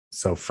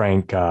So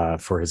Frank,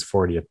 for his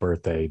 40th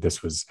birthday,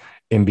 this was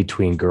in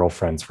between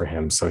girlfriends for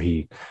him. So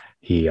he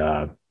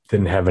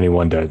didn't have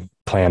anyone to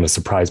plan a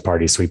surprise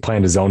party. So he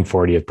planned his own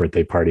 40th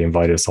birthday party,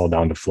 invited us all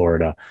down to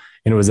Florida.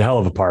 And it was a hell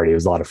of a party. It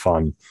was a lot of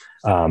fun.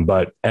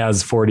 But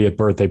as 40th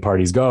birthday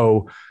parties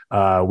go,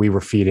 we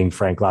were feeding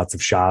Frank lots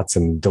of shots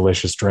and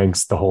delicious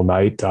drinks the whole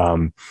night.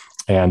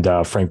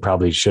 And Frank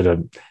probably should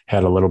have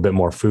had a little bit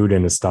more food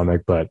in his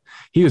stomach, but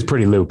he was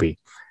pretty loopy.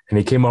 And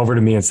he came over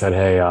to me and said,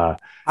 hey,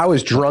 I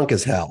was drunk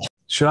as hell.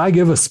 should I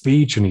give a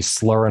speech? And he's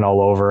slurring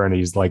all over. And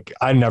he's like,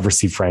 I never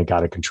see Frank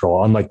out of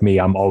control. Unlike me,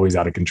 I'm always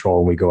out of control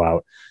when we go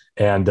out.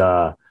 And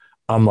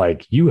I'm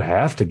like, you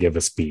have to give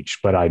a speech,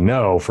 but I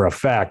know for a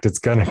fact it's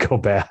going to go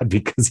bad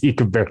because he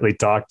can barely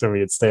talk to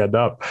me and stand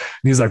up.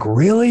 And he's like,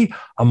 really?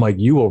 I'm like,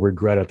 you will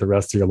regret it the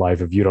rest of your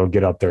life if you don't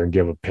get up there and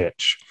give a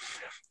pitch.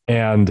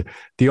 And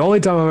the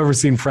only time I've ever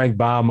seen Frank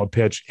bomb a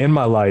pitch in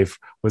my life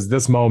was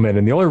this moment.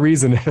 And the only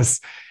reason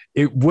is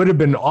it would have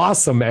been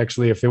awesome,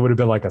 actually, if it would have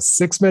been like a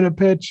 6-minute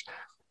pitch,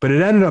 but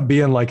it ended up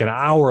being like an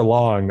hour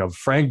long of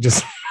Frank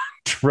just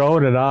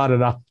throwing it on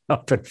and on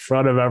up in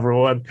front of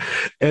everyone.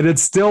 And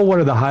it's still one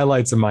of the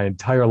highlights of my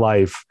entire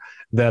life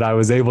that I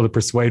was able to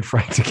persuade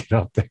Frank to get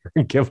up there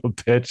and give a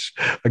pitch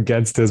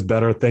against his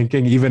better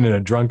thinking, even in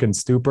a drunken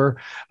stupor.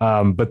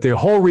 But the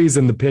whole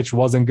reason the pitch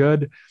wasn't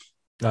good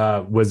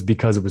was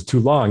because it was too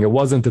long. It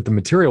wasn't that the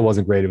material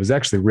wasn't great. It was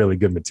actually really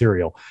good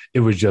material. It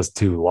was just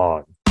too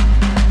long.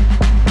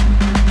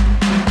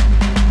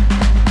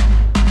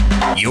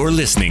 You're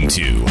listening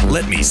to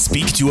Let Me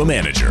Speak to a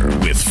Manager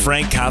with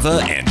Frank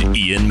Cava and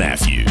Ian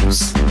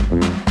Mathews.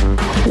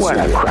 What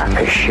a crock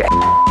of shit.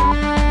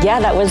 Yeah,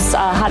 that was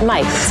hot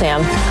mic,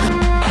 Sam.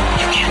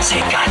 You can't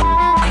say God.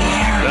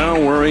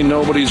 Don't worry,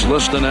 nobody's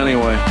listening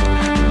anyway.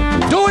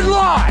 Do it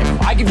live!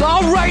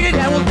 I'll write it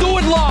and we'll do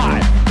it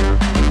live!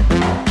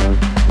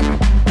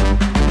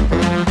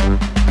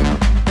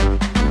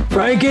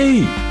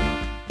 Frankie!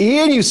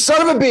 Ian, you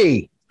son of a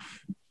bee!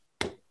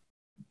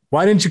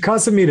 Why didn't you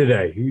cuss at me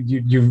today?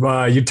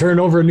 You turned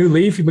over a new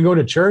leaf? You've been going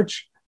to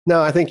church? No,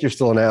 I think you're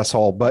still an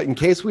asshole. But in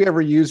case we ever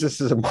use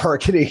this as a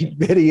marketing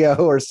video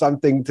or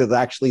something to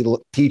actually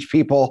teach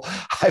people,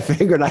 I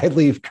figured I'd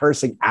leave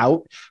cursing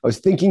out. I was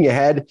thinking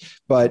ahead,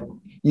 but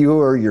you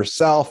are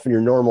yourself and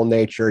your normal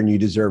nature, and you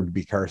deserve to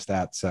be cursed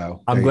at.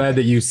 So I'm glad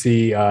that you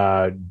see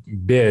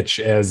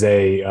bitch as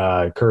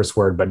a curse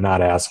word, but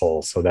not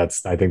asshole. So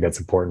I think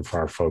that's important for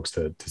our folks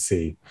to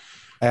see.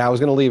 I was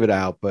going to leave it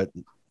out, but...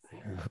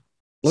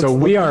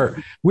 We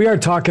are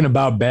talking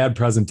about bad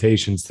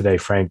presentations today,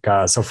 Frank.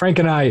 So Frank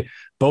and I,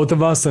 both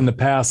of us in the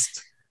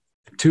past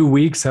 2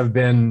 weeks have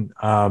been,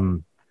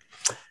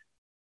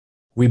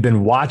 we've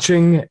been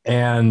watching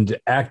and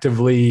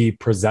actively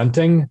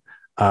presenting.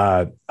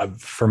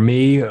 For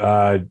me,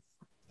 our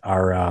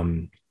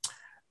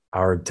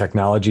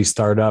technology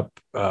startup,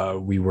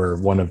 we were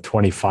one of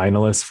 20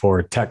 finalists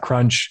for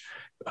TechCrunch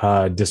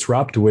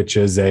Disrupt, which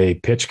is a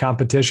pitch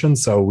competition.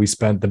 So we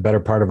spent the better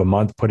part of a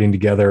month putting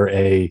together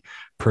a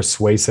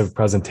persuasive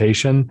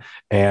presentation,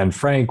 and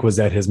Frank was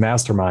at his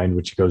mastermind,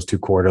 which he goes to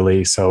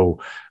quarterly. So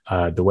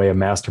the way a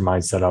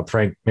mastermind set up,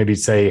 Frank, maybe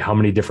say how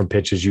many different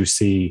pitches you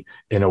see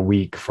in a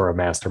week for a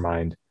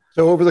mastermind.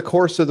 So over the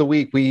course of the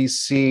week, we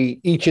see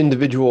each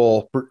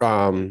individual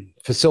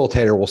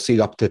facilitator will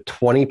see up to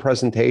 20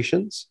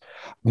 presentations,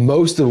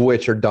 most of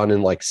which are done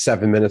in like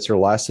 7 minutes or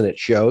less. And it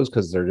shows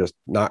because they're just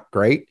not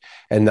great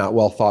and not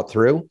well thought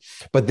through.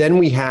 But then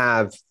we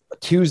have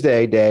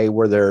Tuesday day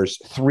where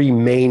there's 3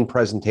 main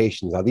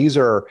presentations. Now, these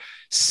are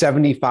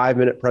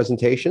 75-minute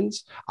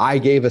presentations. I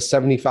gave a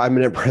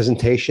 75-minute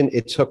presentation.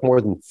 It took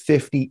more than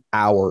 50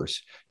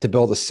 hours to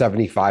build a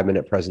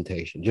 75-minute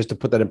presentation, just to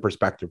put that in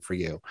perspective for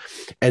you.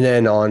 And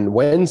then on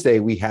Wednesday,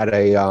 we had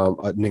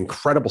an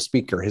incredible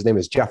speaker. His name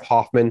is Jeff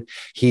Hoffman.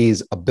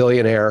 He's a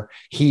billionaire.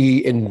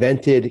 He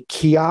invented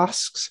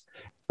kiosks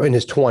in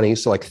his 20s,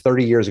 so like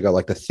 30 years ago,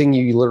 like the thing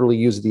you literally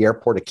use at the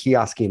airport, a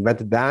kiosk. He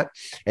invented that.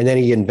 And then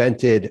he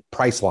invented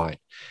Priceline.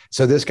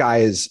 So this guy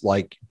is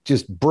like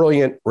just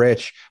brilliant,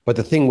 rich. But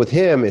the thing with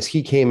him is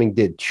he came and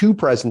did 2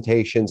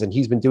 presentations, and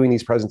he's been doing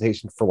these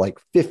presentations for like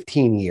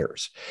 15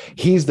 years.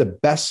 He's the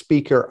best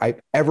speaker I've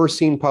ever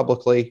seen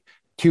publicly.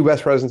 2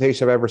 best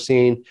presentations I've ever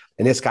seen.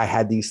 And this guy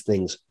had these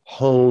things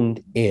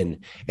honed in.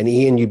 And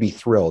Ian, you'd be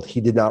thrilled.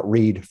 He did not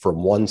read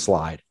from one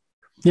slide.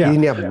 Yeah. He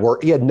didn't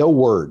have he had no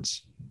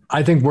words.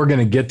 I think we're going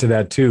to get to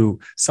that too.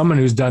 Someone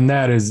who's done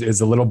that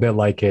is a little bit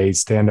like a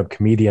stand-up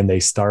comedian.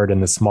 They start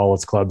in the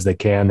smallest clubs they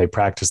can. They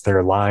practice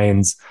their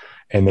lines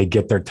and they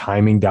get their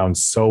timing down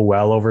so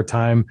well over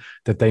time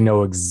that they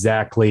know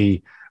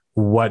exactly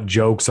what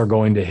jokes are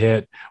going to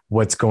hit,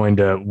 what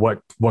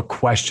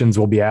questions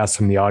will be asked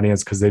from the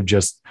audience, because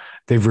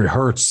they've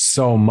rehearsed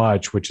so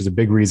much, which is a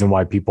big reason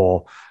why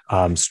people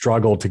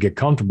struggle to get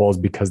comfortable, is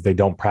because they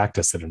don't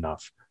practice it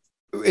enough.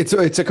 It's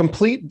a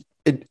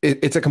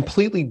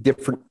completely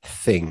different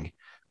thing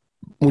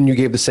when you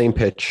gave the same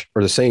pitch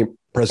or the same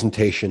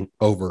presentation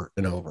over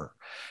and over.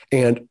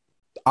 And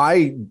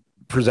I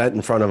present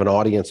in front of an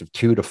audience of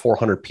 200 to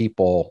 400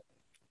 people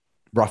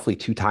roughly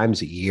 2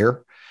 times a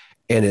year.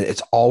 And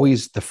it's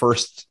always the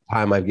first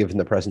time I've given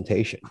the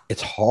presentation.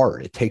 It's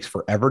hard. It takes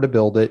forever to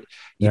build it.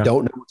 You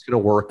don't know what's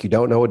going to work. You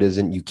don't know it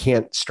isn't. You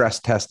can't stress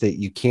test it.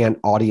 You can't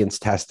audience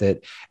test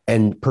it.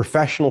 And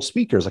professional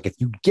speakers, like if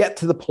you get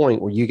to the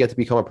point where you get to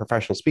become a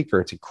professional speaker,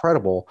 it's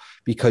incredible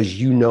because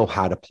you know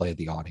how to play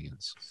the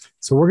audience.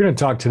 So we're going to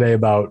talk today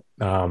about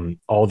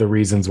all the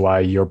reasons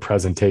why your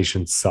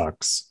presentation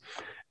sucks.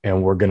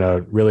 And we're going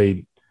to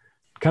really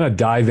kind of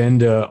dive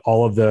into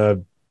all of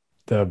the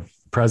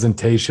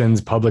presentations,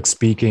 public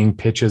speaking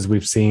pitches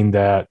we've seen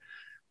that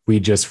we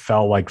just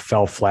felt like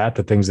fell flat,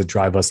 the things that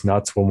drive us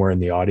nuts when we're in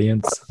the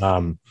audience.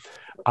 I'm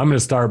going to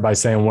start by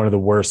saying one of the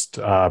worst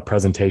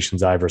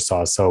presentations I ever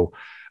saw. So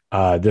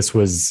this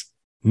was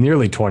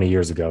nearly 20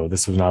 years ago.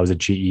 This was when I was at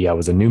GE. I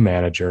was a new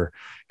manager,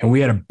 and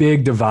we had a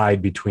big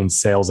divide between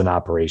sales and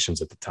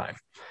operations at the time.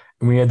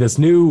 And we had this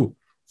new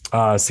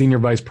senior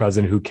vice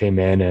president who came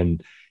in,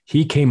 and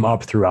he came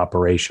up through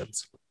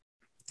operations.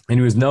 And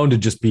he was known to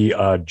just be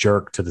a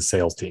jerk to the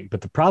sales team.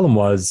 But the problem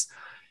was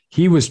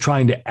he was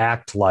trying to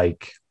act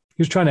like,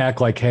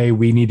 hey,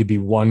 we need to be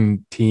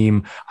one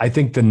team. I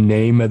think the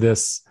name of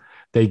this,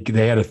 they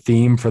had a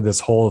theme for this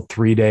whole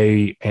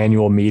 3-day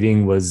annual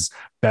meeting was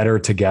better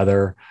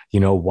together,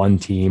 one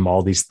team,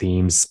 all these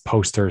themes,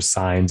 posters,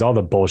 signs, all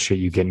the bullshit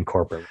you get in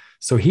corporate.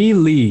 So he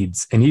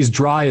leads and he's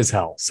dry as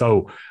hell.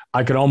 So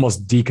I could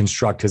almost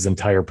deconstruct his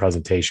entire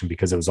presentation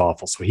because it was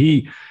awful. So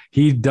he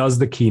does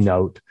the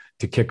keynote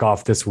to kick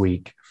off this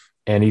week.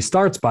 And he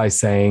starts by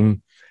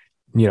saying,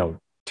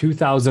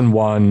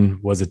 2001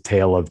 was a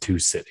tale of two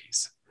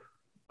cities.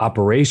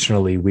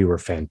 Operationally, we were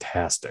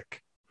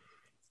fantastic.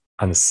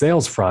 On the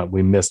sales front,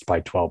 we missed by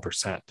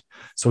 12%.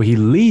 So he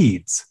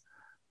leads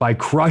by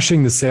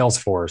crushing the sales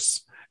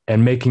force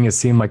and making it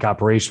seem like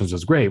operations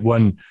was great.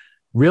 When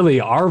really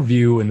our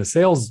view in the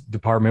sales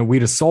department,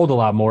 we'd have sold a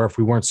lot more if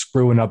we weren't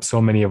screwing up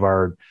so many of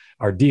our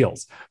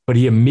deals. But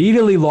he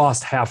immediately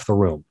lost half the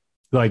room.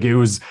 Like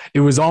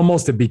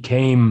it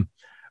became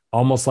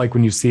almost like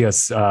when you see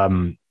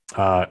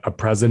a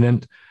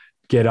president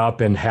get up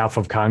and half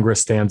of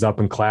Congress stands up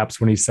and claps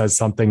when he says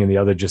something and the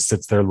other just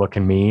sits there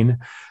looking mean.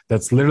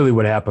 That's literally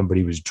what happened, but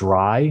he was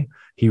dry.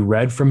 He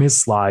read from his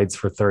slides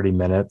for 30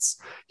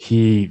 minutes.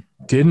 He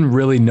didn't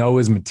really know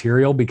his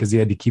material because he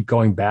had to keep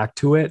going back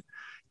to it,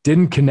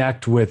 didn't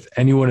connect with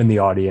anyone in the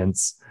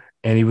audience,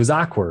 and he was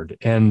awkward.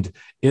 And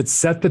it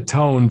set the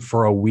tone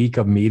for a week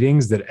of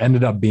meetings that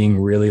ended up being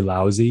really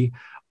lousy,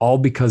 all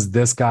because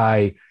this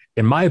guy,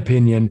 in my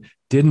opinion,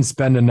 didn't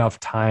spend enough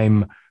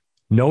time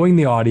knowing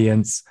the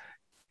audience,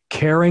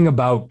 caring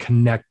about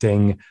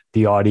connecting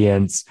the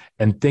audience,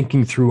 and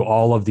thinking through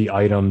all of the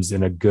items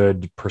in a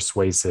good,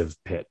 persuasive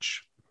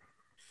pitch.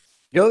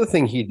 The other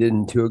thing he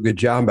didn't do a good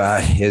job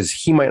at is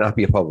he might not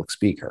be a public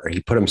speaker.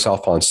 He put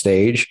himself on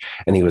stage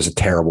and he was a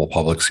terrible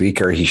public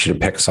speaker. He should have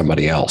picked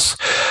somebody else.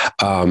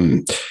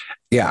 I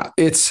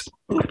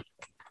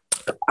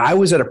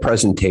was at a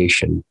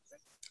presentation.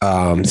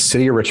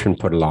 City of Richmond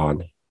put it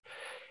on.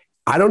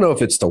 I don't know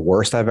if it's the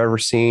worst I've ever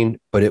seen,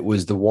 but it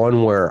was the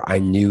one where I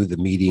knew the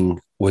meeting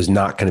was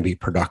not going to be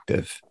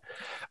productive.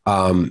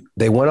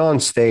 They went on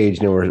stage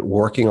and they were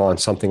working on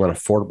something on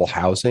affordable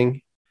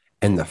housing.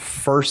 And the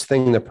first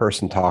thing the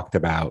person talked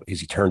about is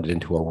he turned it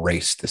into a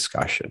race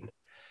discussion.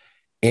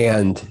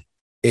 And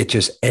it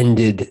just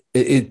ended,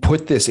 it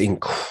put this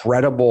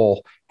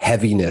incredible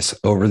heaviness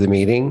over the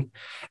meeting.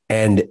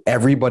 And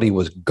everybody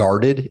was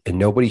guarded and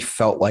nobody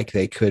felt like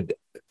they could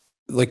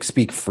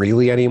speak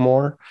freely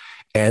anymore.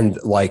 And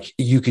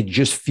you could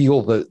just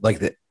feel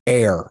the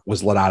air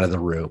was let out of the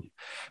room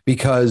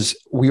because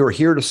we were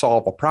here to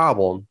solve a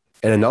problem.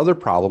 And another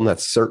problem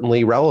that's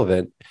certainly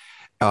relevant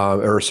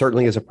or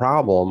certainly is a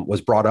problem was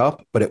brought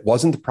up, but it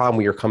wasn't the problem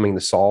we were coming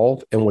to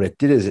solve. And what it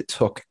did is it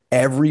took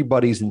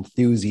everybody's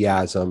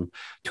enthusiasm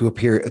to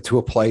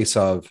a place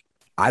of,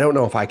 I don't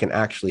know if I can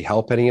actually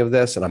help any of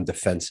this, and I'm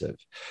defensive.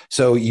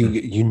 So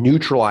you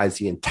neutralize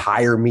the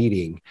entire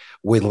meeting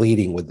with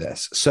leading with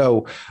this.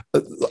 So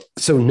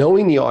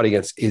knowing the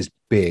audience is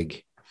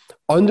big.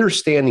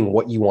 Understanding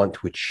what you want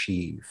to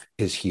achieve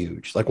is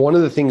huge. Like one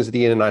of the things that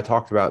Ian and I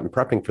talked about in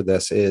prepping for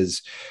this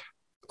is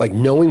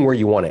knowing where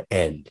you want to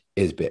end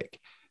is big.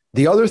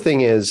 The other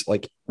thing is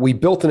we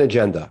built an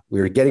agenda.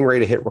 We were getting ready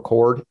to hit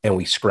record and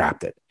we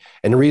scrapped it.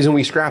 And the reason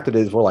we scrapped it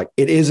is we're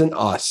it isn't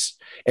us.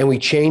 And we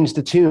changed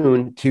the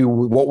tune to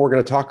what we're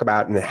going to talk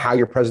about and how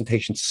your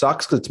presentation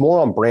sucks because it's more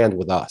on brand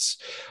with us.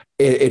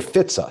 It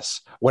fits us.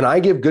 When I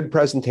give good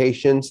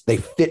presentations, they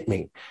fit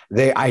me.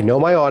 I know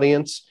my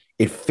audience.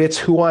 It fits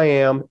who I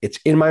am. It's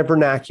in my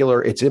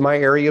vernacular. It's in my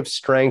area of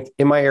strength,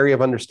 in my area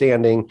of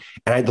understanding,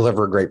 and I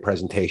deliver a great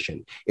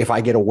presentation. If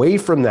I get away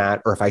from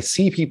that, or if I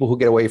see people who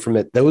get away from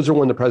it, those are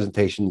when the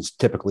presentations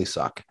typically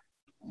suck.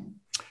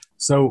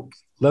 So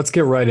let's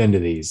get right into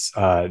these.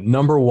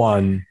 Number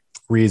one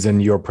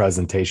reason your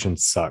presentation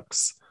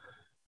sucks.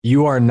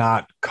 You are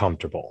not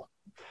comfortable.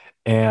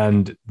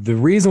 And the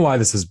reason why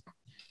this is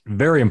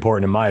very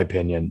important, in my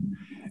opinion,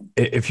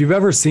 if you've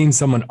ever seen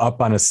someone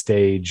up on a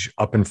stage,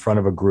 up in front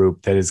of a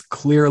group that is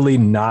clearly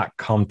not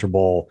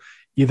comfortable,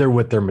 either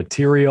with their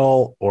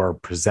material or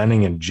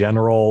presenting in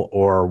general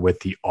or with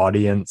the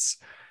audience.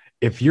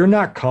 If you're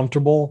not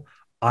comfortable,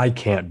 I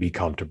can't be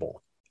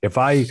comfortable. If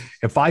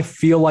I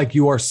feel like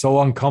you are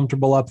so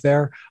uncomfortable up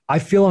there, I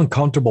feel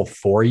uncomfortable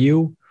for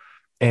you.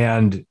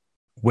 And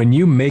when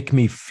you make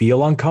me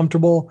feel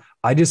uncomfortable,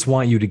 I just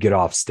want you to get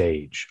off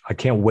stage. I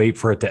can't wait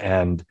for it to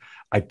end.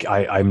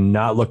 I'm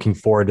not looking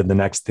forward to the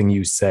next thing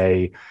you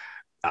say.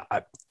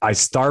 I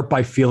start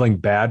by feeling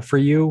bad for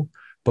you,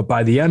 but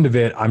by the end of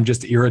it, I'm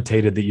just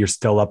irritated that you're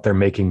still up there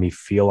making me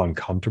feel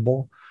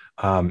uncomfortable.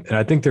 And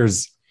I think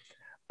there's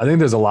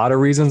a lot of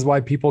reasons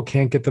why people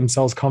can't get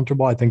themselves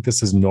comfortable. I think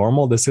this is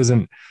normal. This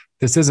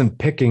isn't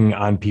picking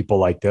on people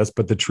like this,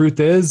 but the truth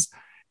is,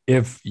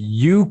 if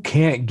you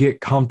can't get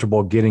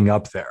comfortable getting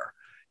up there,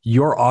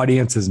 your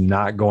audience is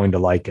not going to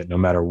like it no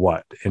matter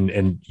what.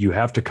 And you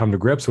have to come to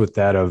grips with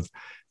that, of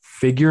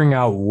figuring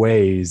out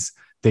ways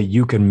that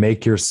you can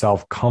make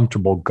yourself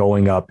comfortable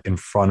going up in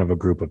front of a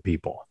group of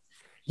people.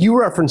 You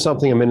referenced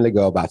something a minute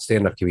ago about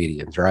stand-up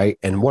comedians, right?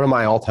 And one of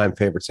my all-time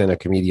favorite stand-up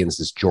comedians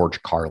is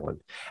George Carlin.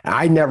 And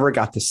I never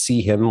got to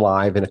see him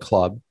live in a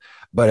club,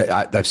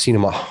 but I've seen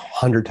him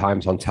 100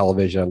 times on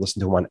television. I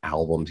listened to him on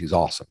albums. He's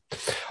awesome.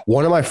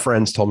 One of my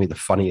friends told me the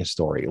funniest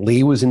story.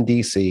 Lee was in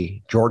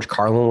DC. George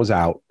Carlin was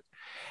out.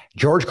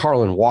 George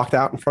Carlin walked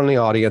out in front of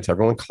the audience.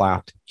 Everyone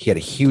clapped. He had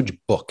a huge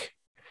book.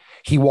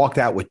 He walked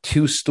out with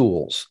 2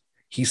 stools.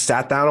 He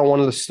sat down on one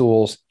of the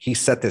stools. He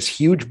set this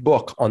huge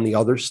book on the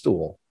other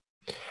stool.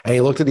 And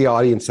he looked at the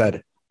audience and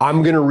said,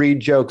 I'm going to read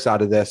jokes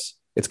out of this.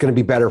 It's going to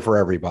be better for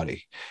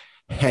everybody.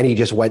 And he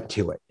just went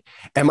to it.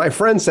 And my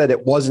friend said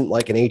it wasn't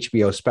like an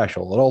HBO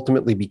special. It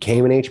ultimately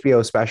became an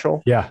HBO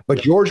special. Yeah.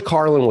 But George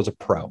Carlin was a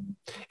pro.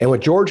 And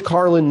what George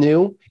Carlin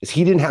knew is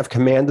he didn't have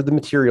command of the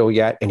material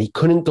yet, and he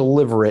couldn't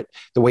deliver it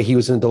the way he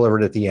was going to deliver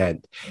it at the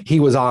end. He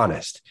was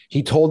honest.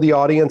 He told the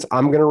audience,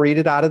 I'm going to read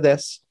it out of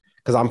this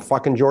because I'm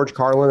fucking George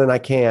Carlin and I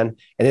can,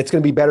 and it's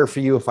going to be better for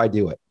you if I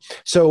do it.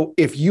 So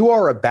if you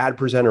are a bad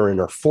presenter and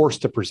are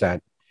forced to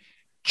present,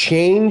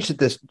 change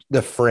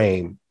the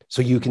frame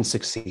so you can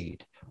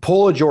succeed.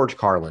 Pull a George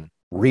Carlin.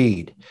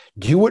 Read,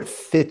 do what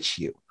fits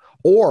you,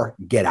 or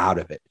get out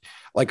of it.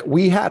 Like,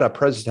 we had a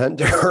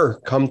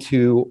presenter come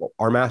to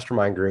our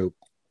mastermind group,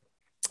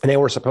 and they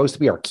were supposed to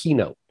be our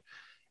keynote.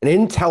 And they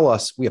didn't tell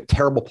us we have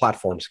terrible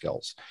platform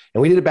skills,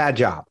 and we did a bad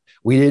job.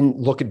 We didn't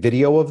look at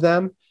video of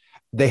them.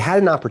 They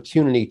had an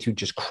opportunity to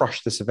just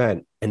crush this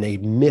event, and they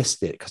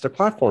missed it because their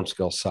platform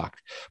skills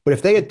sucked. But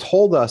if they had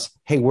told us,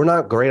 hey, we're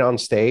not great on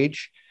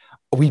stage,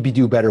 we'd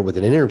do better with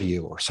an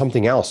interview or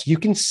something else. You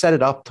can set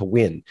it up to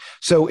win.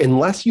 So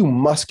unless you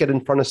must get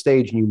in front of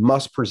stage and you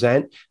must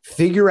present,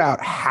 figure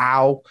out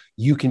how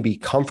you can be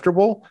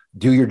comfortable,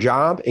 do your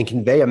job, and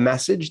convey a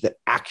message that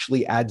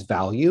actually adds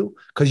value,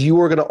 because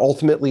you are going to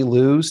ultimately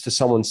lose to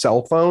someone's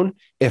cell phone.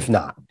 If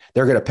not,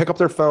 they're going to pick up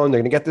their phone, they're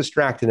going to get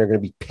distracted, and they're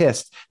going to be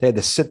pissed they had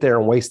to sit there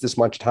and waste this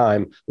much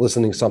time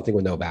listening to something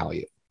with no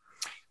value.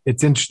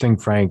 It's interesting,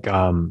 Frank.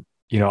 Out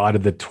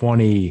of the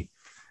 20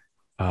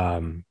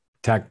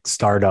 tech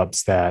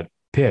startups that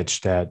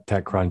pitched at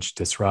TechCrunch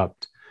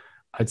Disrupt,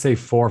 I'd say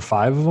 4 or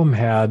 5 of them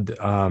had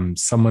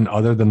someone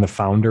other than the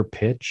founder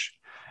pitch.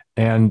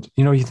 And,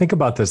 you think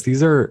about this,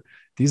 these are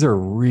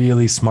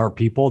really smart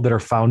people that are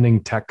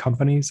founding tech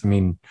companies. I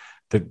mean,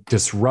 the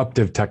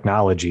disruptive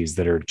technologies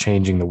that are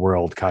changing the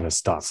world kind of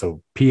stuff.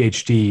 So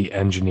PhD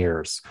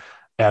engineers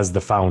as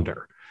the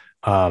founder.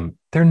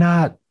 They're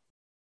not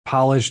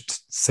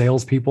polished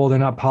salespeople. They're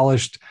not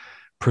polished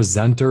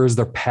presenters.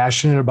 They're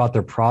passionate about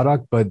their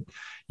product, but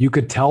you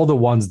could tell the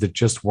ones that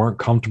just weren't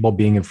comfortable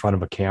being in front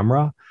of a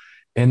camera,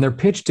 and their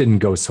pitch didn't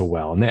go so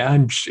well.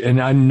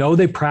 And I know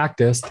they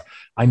practiced.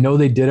 I know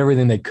they did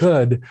everything they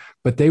could,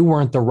 but they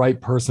weren't the right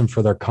person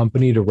for their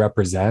company to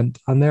represent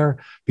on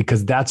there,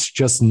 because that's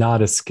just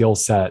not a skill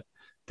set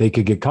they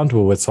could get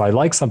comfortable with. So I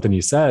like something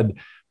you said.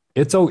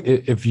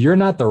 If you're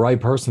not the right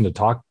person to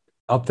talk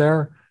up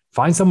there,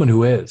 find someone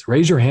who is.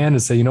 Raise your hand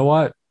and say, you know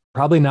what?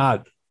 Probably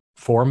not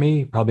for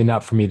me, probably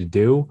not for me to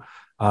do.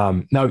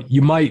 Now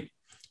you might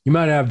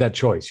have that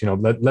choice.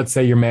 Let's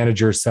say your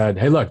manager said,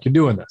 hey, look, you're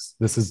doing this.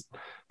 This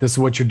is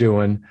what you're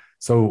doing.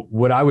 So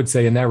what I would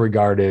say in that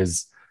regard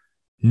is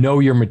know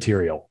your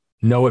material,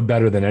 know it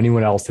better than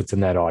anyone else that's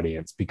in that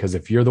audience, because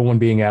if you're the one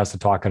being asked to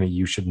talk on it,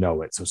 you should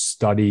know it. So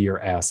study your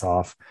ass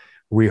off,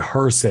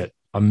 rehearse it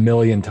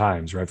 1,000,000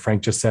 times, right?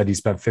 Frank just said he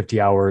spent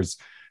 50 hours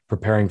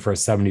preparing for a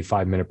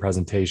 75-minute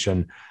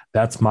presentation.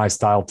 That's my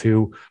style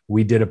too.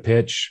 We did a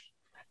pitch.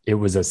 It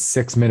was a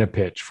 6-minute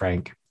pitch,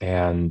 Frank,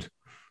 and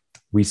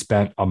we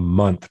spent a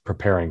month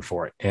preparing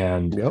for it.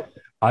 And yep.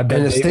 I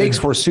bet the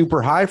stakes were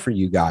super high for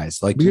you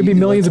guys. Like, there'd be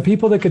millions of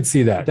people that could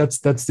see that. It's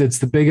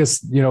the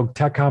biggest,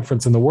 tech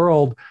conference in the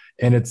world,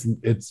 and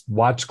it's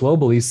watched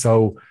globally.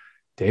 So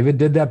David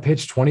did that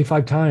pitch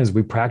 25 times.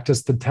 We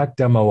practiced the tech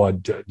demo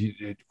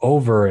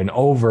over and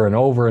over and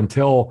over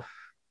until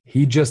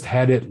he just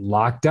had it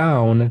locked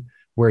down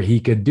where he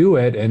could do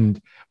it.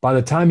 And by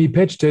the time he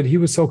pitched it, he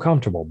was so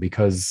comfortable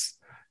because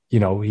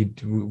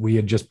we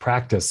had just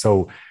practiced.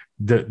 So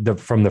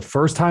from the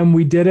first time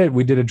we did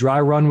a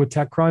dry run with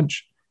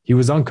TechCrunch. He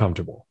was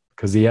uncomfortable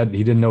because he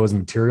didn't know his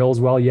material as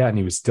well yet, and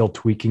he was still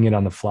tweaking it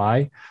on the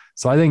fly.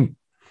 So I think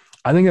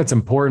that's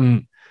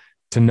important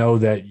to know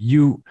that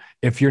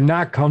if you're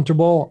not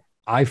comfortable,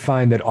 I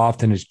find that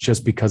often it's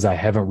just because I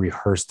haven't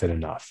rehearsed it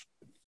enough.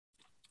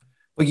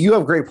 But you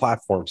have great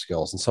platform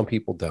skills and some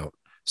people don't.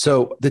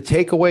 So the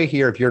takeaway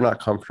here, if you're not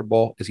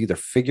comfortable, is either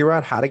figure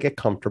out how to get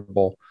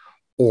comfortable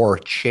or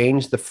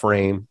change the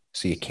frame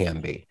so you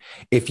can be.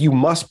 If you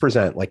must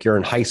present like you're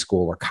in high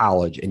school or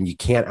college and you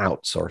can't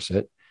outsource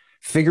it,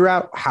 figure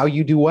out how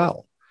you do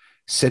well.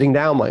 Sitting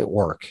down might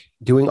work,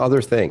 doing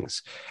other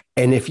things.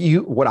 And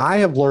what I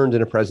have learned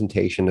in a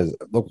presentation is,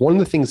 look, one of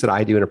the things that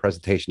I do in a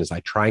presentation is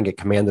I try and get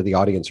command of the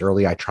audience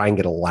early. I try and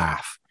get a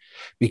laugh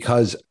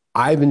because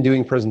I've been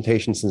doing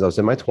presentations since I was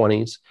in my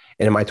 20s,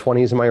 and in my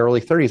 20s and my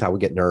early 30s, I would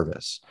get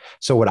nervous.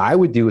 So what I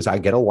would do is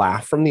I'd get a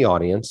laugh from the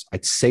audience.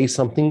 I'd say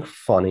something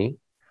funny.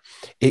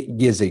 It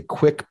gives a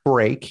quick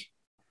break.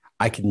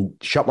 I can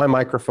shut my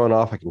microphone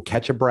off. I can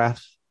catch a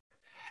breath,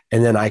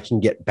 and then I can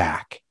get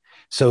back.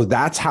 So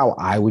that's how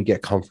I would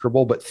get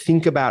comfortable, but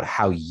think about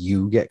how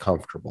you get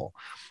comfortable.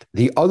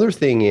 The other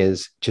thing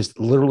is just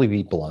literally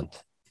be blunt.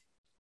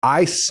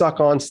 I suck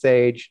on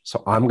stage,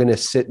 so I'm going to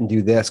sit and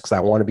do this because I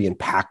want to be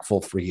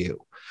impactful for you.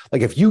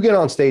 Like if you get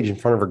on stage in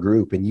front of a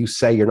group and you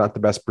say you're not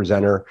the best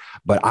presenter,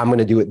 but I'm going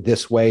to do it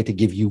this way to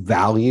give you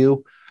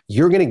value,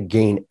 you're going to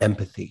gain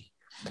empathy.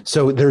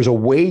 So there's a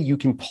way you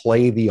can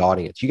play the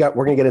audience. We're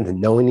going to get into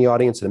knowing the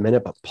audience in a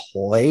minute, but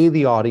play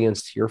the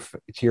audience to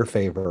your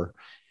favor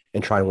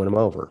and try and win them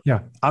over.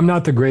 Yeah. I'm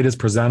not the greatest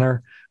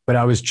presenter, but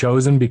I was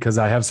chosen because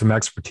I have some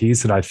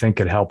expertise that I think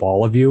could help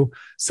all of you.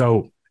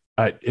 So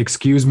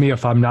excuse me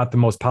if I'm not the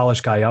most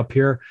polished guy up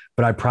here,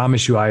 but I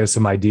promise you I have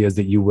some ideas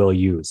that you will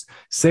use.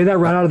 Say that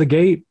right out of the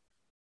gate.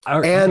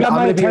 And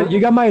you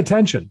got my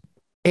attention.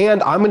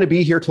 And I'm going to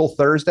be here till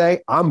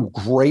Thursday. I'm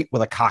great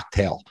with a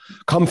cocktail.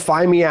 Come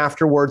find me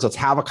afterwards. Let's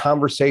have a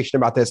conversation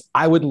about this.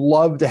 I would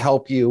love to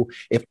help you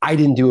if I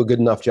didn't do a good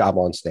enough job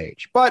on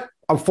stage, but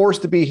I'm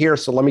forced to be here.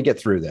 So let me get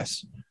through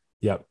this.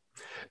 Yep.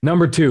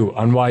 Number 2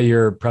 on why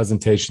your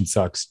presentation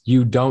sucks.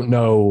 You don't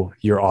know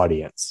your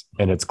audience,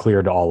 and it's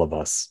clear to all of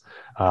us.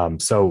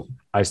 So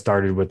I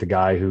started with the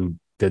guy who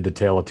did the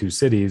Tale of Two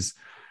Cities.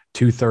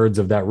 2/3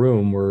 of that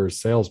room were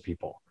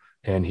salespeople.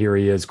 And here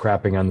he is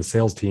crapping on the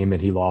sales team,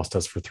 and he lost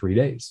us for 3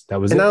 days.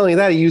 That was it. And not only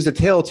that, he used A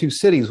Tale of Two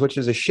Cities, which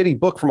is a shitty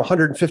book from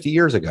 150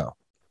 years ago.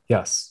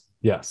 Yes.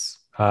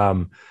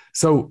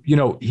 So,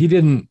 he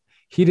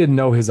didn't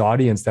know his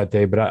audience that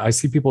day, but I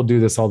see people do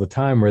this all the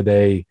time where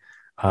they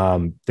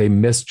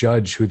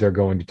misjudge who they're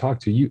going to talk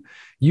to.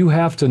 You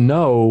have to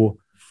know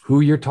who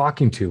you're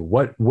talking to.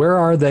 Where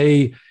are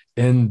they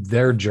in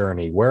their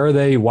journey?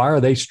 Why are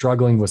they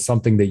struggling with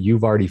something that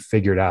you've already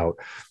figured out?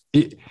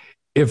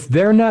 If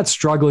they're not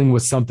struggling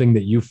with something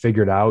that you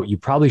figured out, you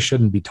probably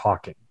shouldn't be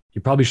talking.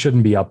 You probably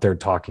shouldn't be up there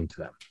talking to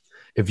them.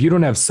 If you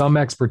don't have some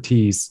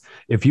expertise,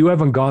 if you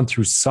haven't gone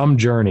through some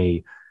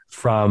journey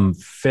from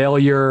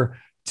failure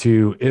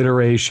to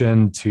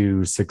ituration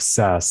to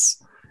success,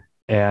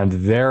 and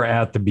they're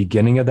at the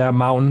beginning of that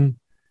mountain,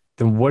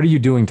 then what are you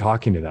doing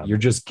talking to them? You're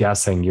just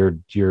guessing. You're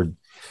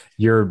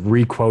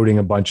re-quoting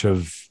a bunch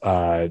of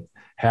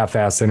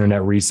half-ass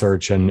internet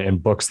research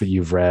and books that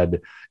you've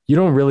read. You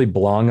don't really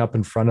belong up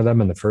in front of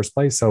them in the first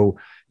place. So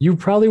you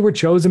probably were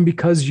chosen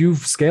because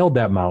you've scaled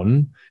that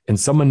mountain and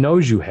someone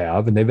knows you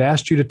have, and they've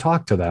asked you to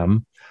talk to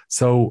them.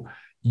 So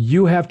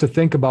you have to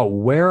think about,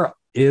 where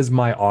is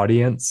my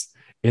audience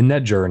in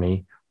that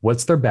journey?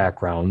 What's their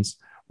backgrounds?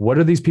 What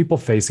are these people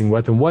facing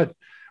with? And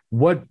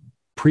what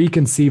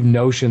preconceived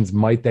notions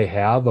might they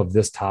have of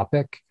this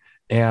topic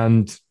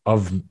and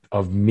of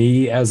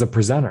me as a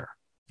presenter?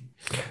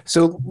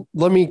 So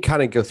let me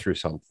kind of go through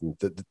something.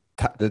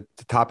 The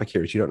topic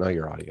here is you don't know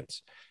your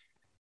audience.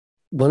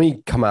 Let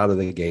me come out of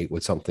the gate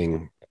with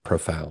something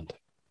profound.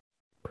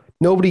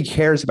 Nobody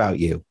cares about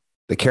you.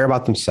 They care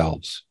about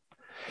themselves.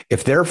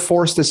 If they're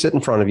forced to sit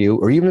in front of you,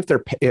 or even if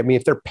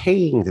they're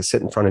paying to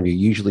sit in front of you,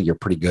 usually you're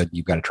pretty good.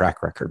 You've got a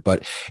track record,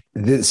 but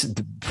this is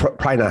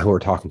probably not who we're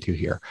talking to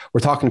here.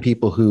 We're talking to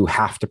people who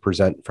have to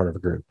present in front of a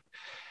group.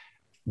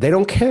 They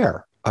don't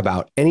care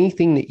about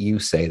anything that you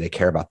say. They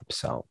care about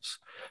themselves.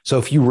 So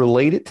if you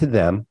relate it to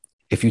them,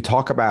 if you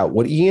talk about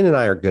what Ian and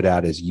I are good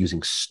at, is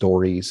using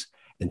stories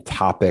and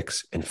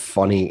topics and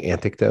funny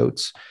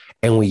anecdotes,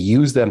 and we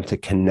use them to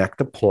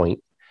connect a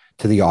point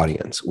to the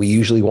audience. We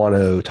usually want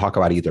to talk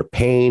about either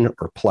pain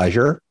or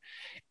pleasure,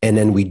 and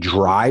then we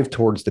drive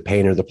towards the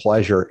pain or the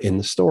pleasure in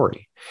the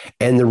story.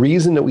 And the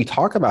reason that we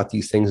talk about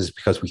these things is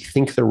because we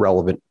think they're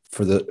relevant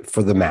for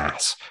the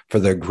mass, for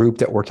the group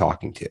that we're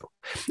talking to.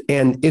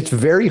 And it's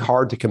very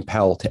hard to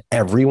compel to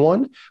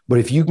everyone, but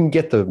if you can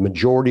get the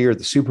majority or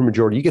the super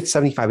majority, you get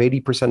 75,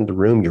 80% of the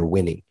room, you're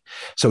winning.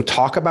 So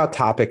talk about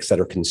topics that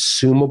are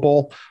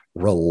consumable,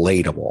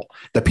 relatable.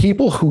 The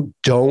people who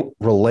don't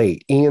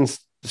relate, Ian's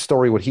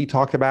story, what he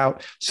talked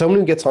about, someone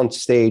who gets on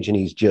stage and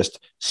he's just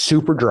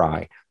super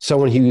dry,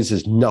 someone who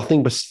uses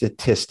nothing but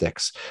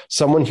statistics,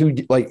 someone who,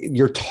 like,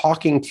 you're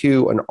talking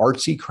to an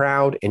artsy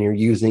crowd and you're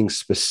using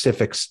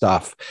specific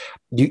stuff.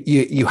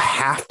 You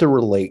have to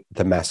relate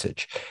the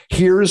message.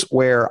 Here's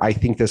where I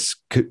think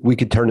we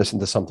could turn this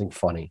into something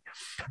funny.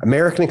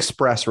 American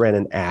Express ran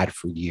an ad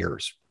for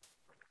years.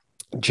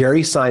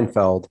 Jerry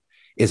Seinfeld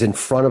is in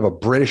front of a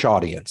British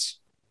audience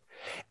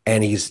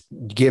and he's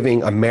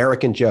giving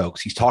American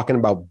jokes. He's talking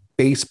about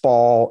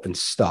baseball and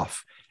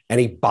stuff, and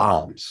he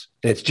bombs.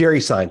 And it's Jerry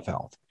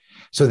Seinfeld.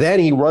 So then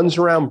he runs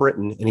around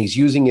Britain and he's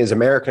using his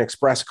American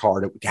Express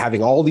card,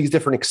 having all these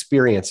different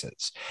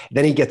experiences.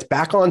 Then he gets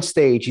back on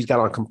stage. He's got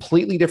on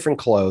completely different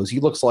clothes. He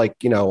looks like,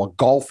 a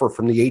golfer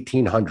from the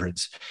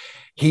 1800s.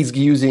 He's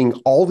using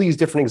all these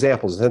different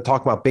examples. And then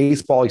talking about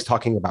baseball, he's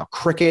talking about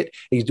cricket.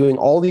 He's doing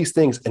all these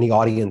things, and the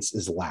audience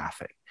is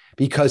laughing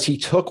because he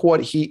took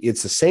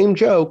it's the same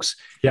jokes,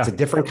 it's a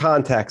different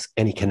context,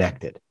 and he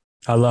connected.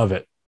 I love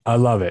it.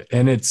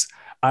 And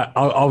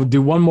I'll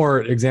do one more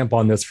example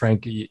on this,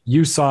 Frank.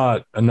 You saw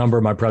a number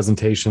of my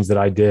presentations that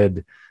I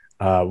did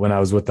when I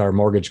was with our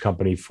mortgage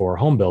company for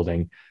home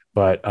building.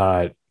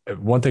 But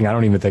one thing, I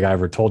don't even think I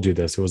ever told you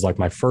this. It was like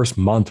my first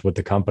month with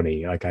the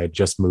company. Like, I had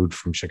just moved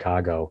from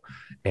Chicago,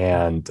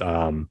 and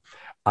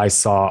I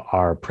saw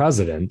our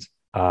president,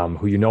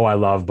 who I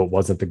love, but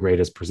wasn't the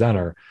greatest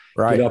presenter,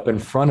 get up in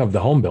front of the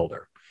home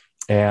builder,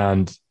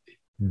 and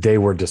they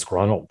were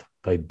disgruntled.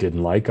 They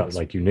didn't like us.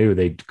 Like,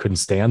 they couldn't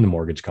stand the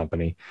mortgage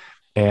company.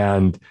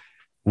 And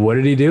what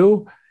did he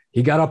do?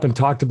 He got up and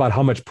talked about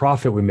how much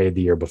profit we made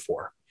the year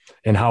before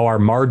and how our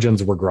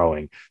margins were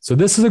growing. So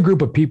this is a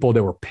group of people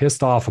that were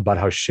pissed off about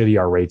how shitty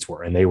our rates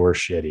were. And they were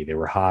shitty. They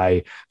were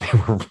high. They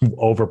were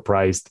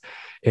overpriced.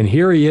 And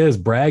here he is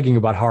bragging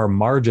about how our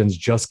margins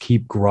just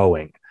keep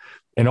growing.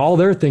 And all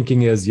they're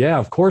thinking is, yeah,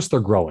 of course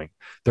they're growing.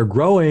 They're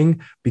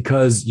growing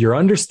because you're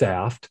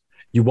understaffed.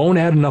 You won't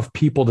add enough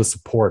people to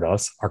support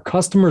us. Our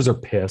customers are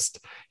pissed.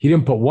 He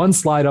didn't put one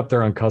slide up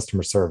there on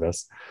customer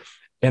service.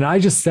 And I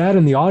just sat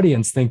in the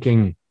audience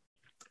thinking,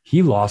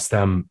 he lost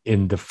them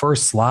in the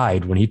first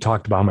slide when he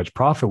talked about how much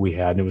profit we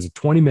had. And it was a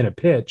 20-minute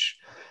pitch.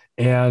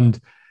 And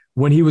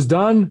when he was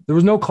done, there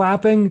was no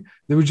clapping.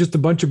 There was just a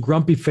bunch of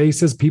grumpy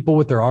faces, people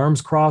with their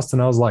arms crossed.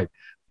 And I was like,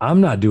 I'm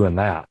not doing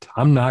that.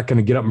 I'm not going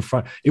to get up in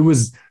front.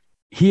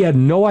 He had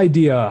no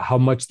idea how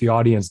much the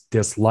audience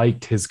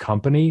disliked his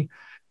company.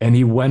 And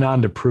he went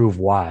on to prove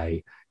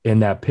why in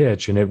that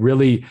pitch. And it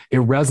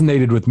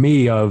resonated with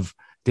me of,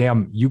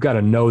 damn, you got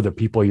to know the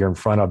people you're in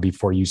front of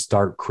before you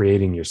start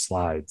creating your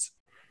slides.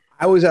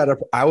 I was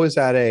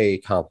at a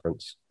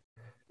conference.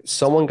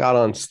 Someone got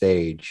on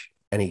stage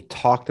and he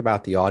talked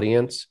about the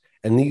audience.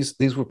 And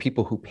these were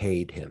people who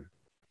paid him.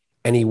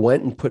 And he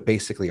went and put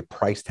basically a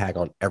price tag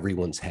on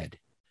everyone's head.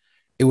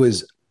 It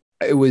was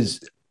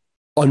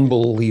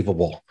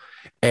unbelievable.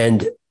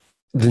 And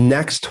the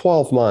next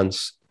 12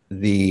 months,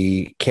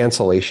 the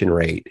cancellation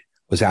rate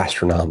was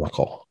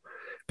astronomical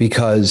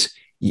because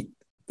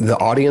the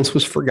audience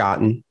was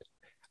forgotten.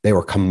 They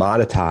were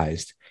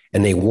commoditized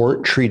and they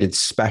weren't treated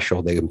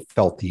special. They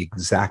felt the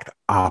exact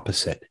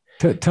opposite.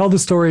 Tell the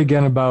story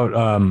again about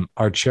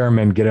our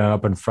chairman getting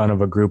up in front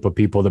of a group of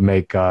people that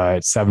make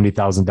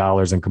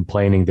 $70,000 and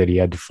complaining that he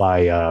had to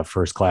fly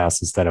first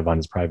class instead of on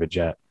his private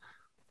jet.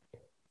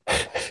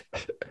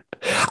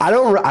 I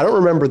don't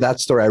remember that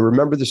story. I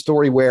remember the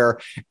story where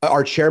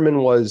our chairman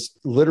was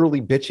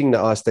literally bitching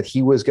to us that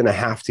he was going to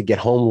have to get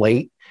home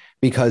late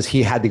because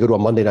he had to go to a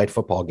Monday night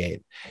football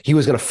game. He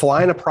was going to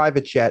fly in a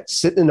private jet,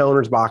 sit in the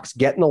owner's box,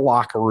 get in the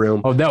locker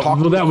room. Oh, that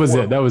was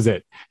it. That was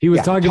it. He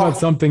was talking about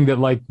something that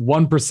like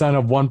 1%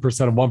 of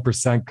 1% of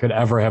 1% could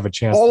ever have a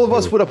chance. All of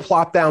us would have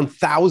plopped down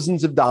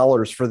thousands of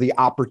dollars for the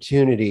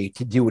opportunity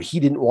to do what he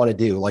didn't want to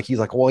do. Like, he's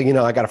like, well,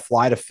 I got to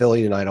fly to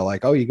Philly tonight. I'm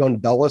like, oh, you going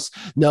to Dulles?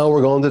 No,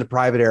 we're going to the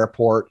private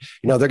airport.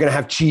 They're going to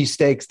have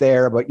cheesesteaks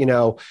there. But,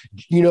 Joe,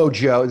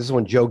 this is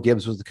when Joe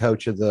Gibbs was the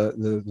coach of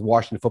the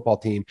Washington football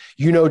team.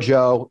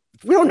 Joe.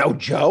 We don't know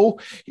Joe.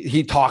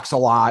 He talks a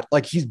lot.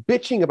 Like, he's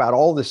bitching about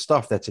all this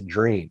stuff that's a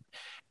dream.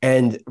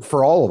 And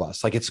for all of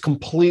us, like, it's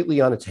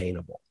completely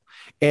unattainable.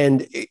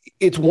 And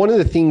it's one of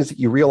the things that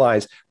you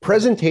realize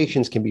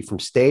presentations can be from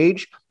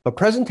stage, but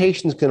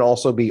presentations can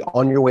also be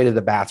on your way to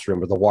the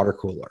bathroom or the water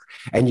cooler.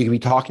 And you can be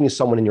talking to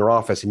someone in your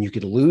office and you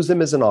could lose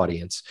them as an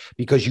audience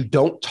because you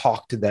don't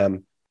talk to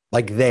them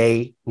like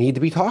they need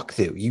to be talked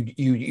to.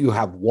 You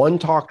have one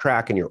talk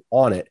track and you're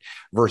on it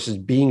versus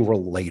being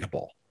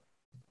relatable.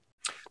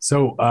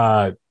 So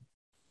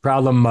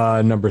problem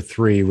number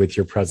 3 with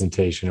your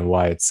presentation and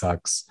why it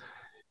sucks,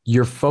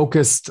 you're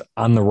focused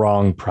on the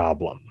wrong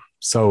problem.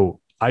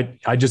 So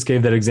I just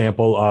gave that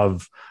example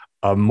of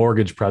a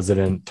mortgage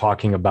president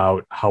talking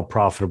about how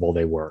profitable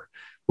they were,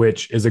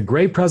 which is a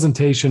great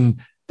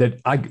presentation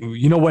that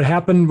what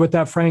happened with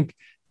that, Frank?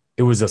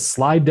 It was a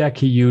slide deck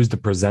he used to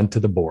present to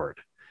the board.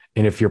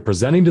 And if you're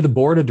presenting to the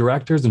board of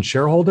directors and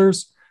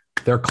shareholders,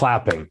 they're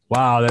clapping.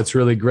 Wow, that's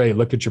really great.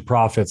 Look at your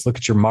profits. Look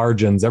at your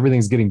margins.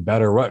 Everything's getting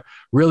better. What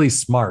really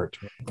smart.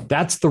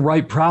 That's the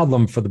right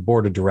problem for the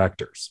board of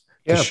directors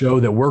to show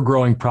that we're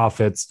growing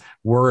profits.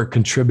 We're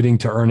contributing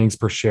to earnings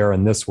per share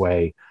in this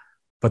way.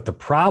 But the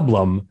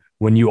problem,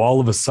 when you all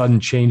of a sudden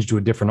change to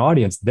a different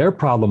audience, their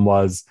problem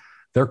was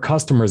their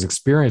customer's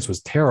experience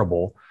was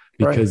terrible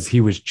because he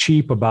was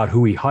cheap about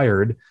who he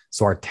hired.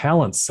 So our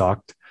talent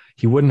sucked.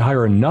 He wouldn't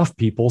hire enough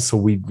people.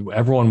 So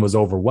everyone was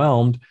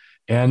overwhelmed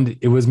and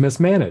it was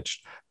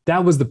mismanaged.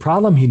 That was the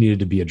problem he needed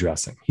to be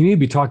addressing. He needed to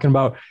be talking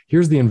about,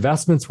 here's the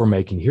investments we're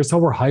making. Here's how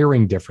we're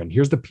hiring different.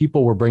 Here's the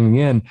people we're bringing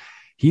in.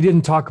 He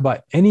didn't talk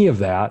about any of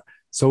that.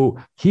 So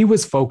he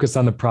was focused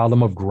on the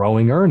problem of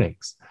growing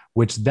earnings,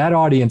 which that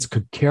audience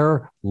could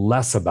care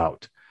less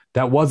about.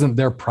 That wasn't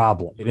their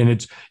problem.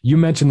 And you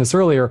mentioned this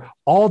earlier,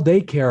 all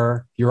they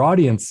care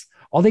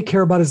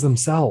about is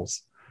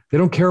themselves. They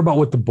don't care about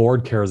what the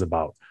board cares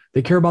about.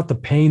 They care about the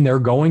pain they're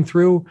going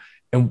through.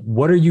 And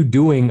what are you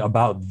doing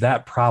about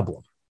that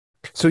problem?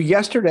 So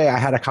yesterday I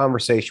had a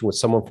conversation with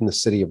someone from the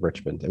city of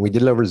Richmond, and we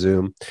did it over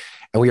Zoom,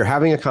 and we were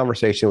having a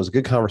conversation. It was a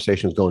good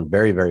conversation. It was going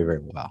very, very, very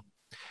well.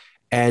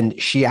 And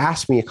she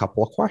asked me a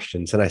couple of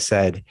questions, and I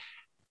said,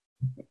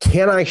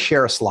 can I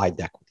share a slide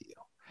deck with you?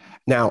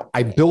 Now,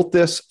 I built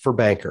this for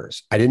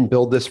bankers. I didn't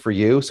build this for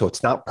you, so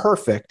it's not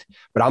perfect,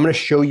 but I'm going to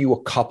show you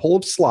a couple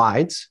of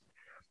slides,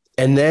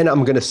 and then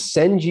I'm going to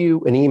send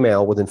you an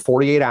email within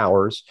 48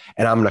 hours,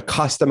 and I'm going to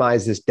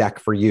customize this deck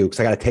for you because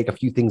I got to take a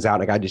few things out.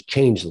 And I got to just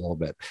change a little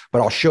bit,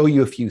 but I'll show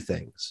you a few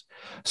things.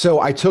 So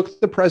I took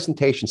the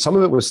presentation. Some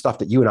of it was stuff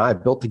that you and I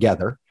built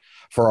together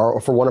for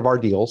one of our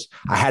deals.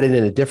 I had it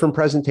in a different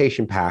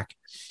presentation pack.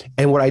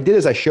 And what I did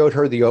is I showed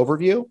her the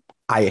overview.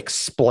 I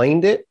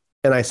explained it,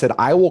 and I said,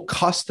 I will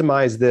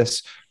customize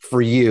this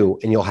for you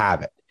and you'll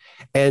have it.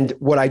 And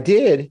what I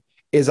did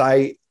is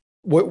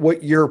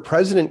what your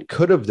president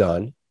could have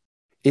done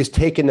is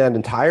taken that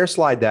entire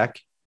slide deck,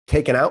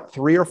 taken out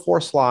 3 or 4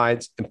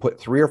 slides and put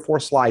 3 or 4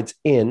 slides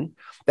in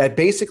that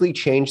basically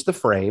changed the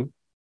frame.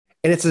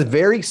 And it's a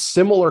very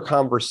similar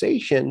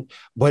conversation,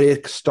 but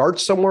it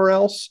starts somewhere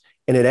else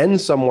and it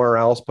ends somewhere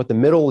else, but the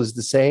middle is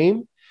the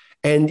same.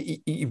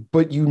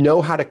 But you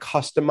know how to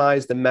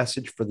customize the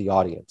message for the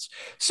audience.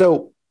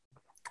 So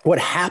what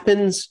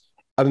happens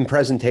in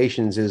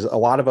presentations is a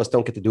lot of us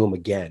don't get to do them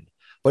again.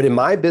 But in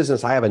my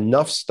business, I have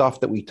enough stuff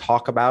that we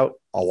talk about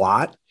a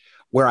lot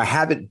where I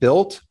have it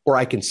built or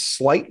I can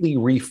slightly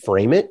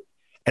reframe it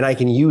and I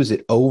can use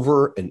it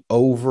over and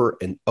over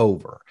and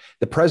over.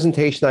 The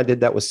presentation I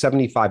did that was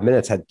 75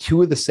 minutes, had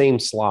 2 of the same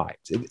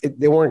slides.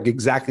 They weren't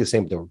exactly the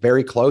same, but they were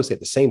very close. They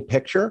had the same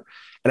picture.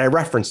 And I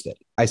referenced it.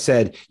 I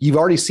said, you've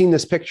already seen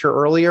this picture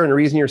earlier. And the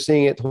reason you're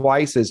seeing it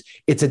twice is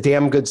it's a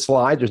damn good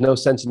slide. There's no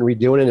sense in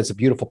redoing it. It's a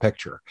beautiful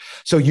picture.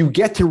 So you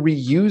get to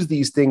reuse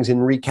these things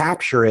and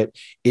recapture it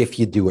if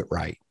you do it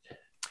right.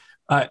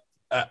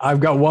 I've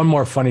got one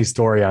more funny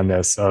story on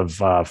this of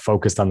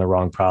focused on the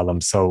wrong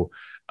problem. So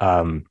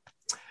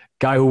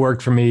guy who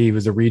worked for me, he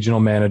was a regional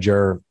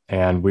manager,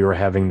 and we were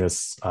having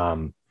this,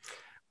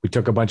 we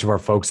took a bunch of our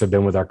folks who have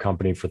been with our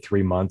company for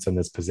 3 months in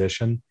this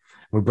position.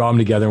 We brought them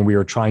together and we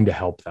were trying to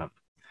help them.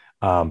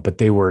 But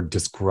they were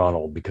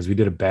disgruntled because we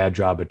did a bad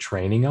job of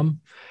training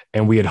them.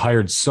 And we had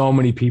hired so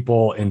many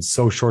people in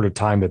so short a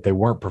time that they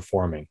weren't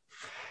performing.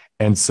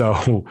 And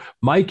so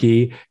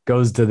Mikey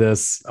goes to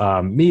this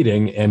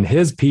meeting, and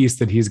his piece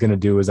that he's going to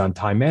do is on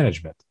time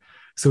management.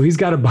 So he's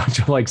got a bunch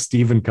of like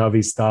Stephen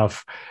Covey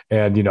stuff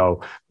and,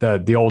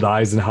 the old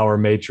Eisenhower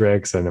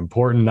matrix and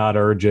important, not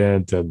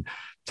urgent, and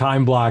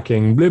time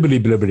blocking,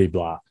 blibbity, blibbity,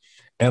 blah.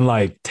 And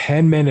like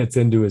 10 minutes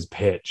into his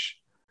pitch,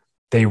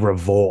 they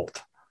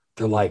revolt.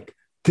 They're like,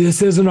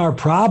 this isn't our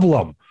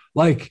problem.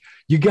 Like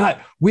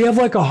we have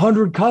like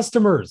 100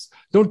 customers.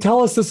 Don't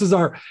tell us this is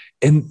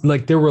and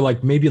like, there were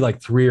like maybe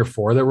like 3 or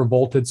 4 that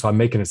revolted. So I'm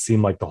making it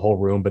seem like the whole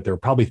room, but there were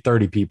probably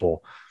 30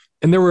 people.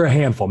 And there were a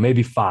handful,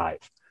 maybe 5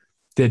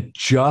 that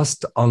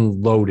just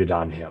unloaded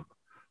on him.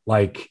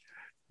 Like,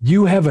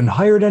 you haven't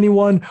hired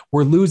anyone.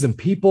 We're losing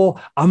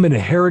people. I'm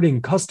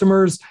inheriting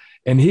customers.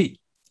 And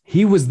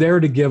he was there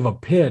to give a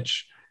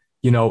pitch,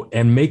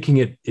 and making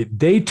it,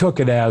 they took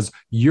it as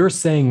you're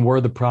saying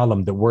we're the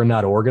problem, that we're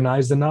not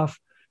organized enough,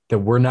 that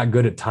we're not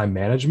good at time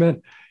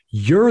management.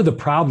 You're the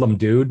problem,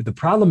 dude. The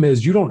problem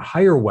is you don't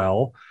hire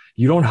well,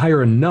 you don't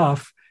hire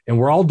enough, and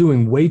we're all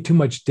doing way too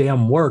much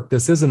damn work.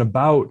 This isn't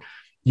about,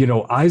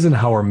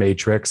 Eisenhower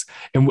matrix.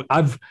 And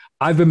I've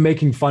been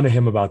making fun of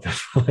him about this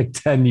for like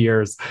 10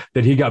 years,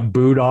 that he got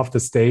booed off the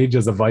stage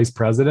as a vice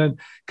president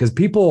because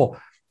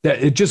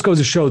it just goes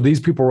to show these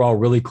people were all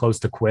really close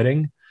to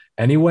quitting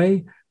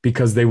anyway,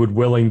 because they would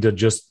willing to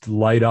just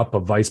light up a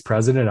vice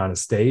president on a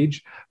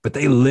stage, but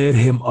they lit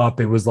him up.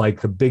 It was like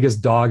the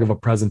biggest dog of a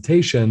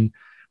presentation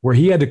where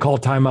he had to call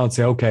timeout and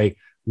say, okay,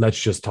 let's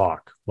just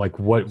talk. Like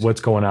what's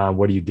going on?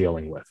 What are you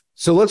dealing with?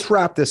 So let's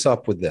wrap this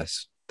up with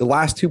this. The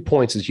last 2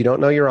 points is you don't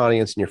know your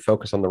audience and you're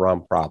focused on the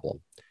wrong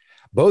problem.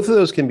 Both of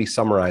those can be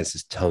summarized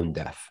as tone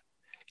deaf.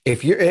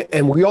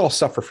 And we all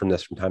suffer from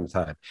this from time to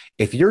time.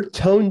 If you're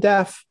tone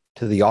deaf,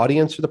 to the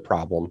audience or the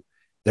problem,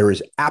 there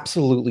is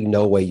absolutely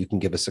no way you can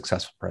give a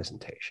successful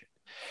presentation.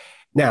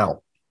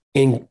 Now,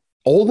 in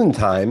olden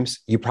times,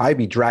 you'd probably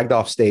be dragged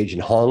off stage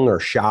and hung or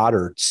shot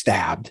or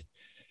stabbed.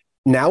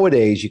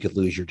 Nowadays, you could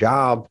lose your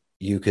job.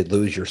 You could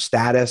lose your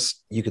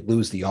status. You could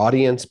lose the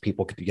audience.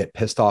 People could get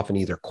pissed off and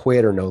either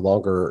quit or no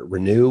longer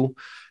renew.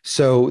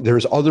 So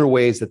there's other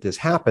ways that this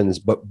happens,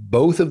 but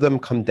both of them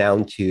come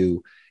down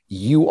to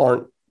you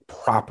aren't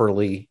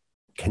properly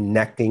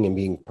connecting and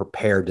being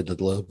prepared to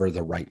deliver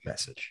the right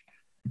message.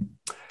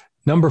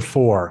 Number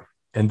 4,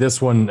 and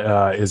this one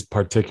is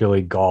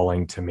particularly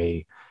galling to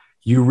me.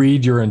 You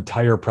read your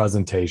entire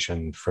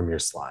presentation from your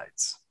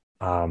slides.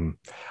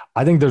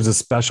 I think there's a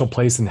special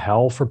place in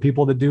hell for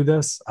people to do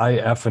this. I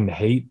effing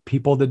hate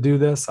people that do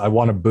this. I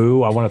want to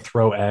boo. I want to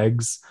throw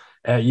eggs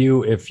at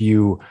you if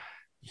you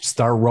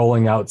start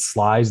rolling out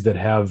slides that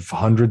have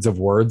hundreds of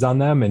words on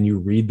them and you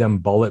read them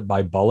bullet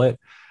by bullet.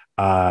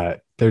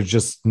 There's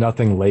just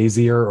nothing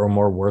lazier or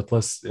more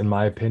worthless, in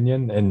my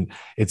opinion. And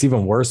it's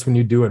even worse when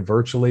you do it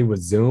virtually with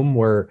Zoom,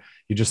 where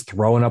you're just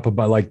throwing up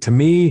like, to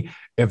me,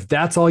 if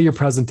that's all your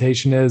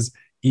presentation is,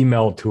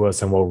 email it to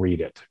us and we'll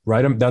read it.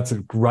 Write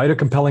a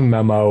compelling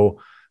memo.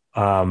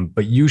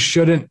 But you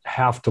shouldn't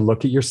have to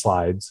look at your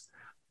slides.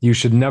 You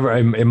should never,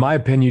 in my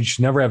opinion, you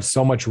should never have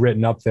so much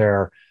written up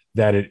there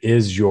that it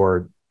is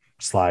your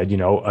slide. You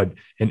know,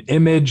 an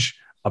image,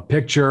 a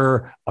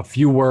picture, a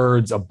few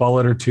words, a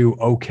bullet or two.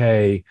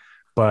 Okay.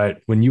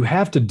 But when you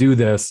have to do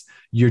this,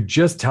 you're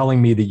just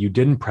telling me that you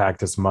didn't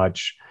practice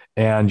much.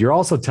 And you're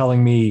also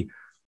telling me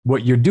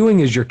what you're doing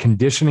is you're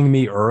conditioning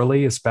me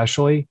early,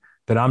 especially,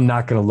 that I'm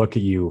not going to look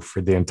at you for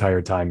the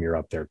entire time you're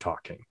up there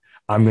talking.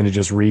 I'm going to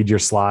just read your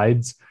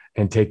slides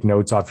and take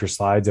notes off your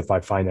slides if I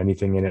find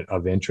anything in it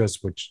of interest,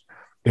 which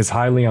is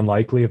highly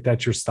unlikely if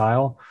that's your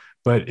style.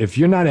 But if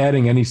you're not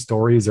adding any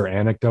stories or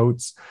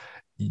anecdotes,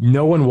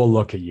 no one will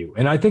look at you.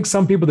 And I think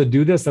some people that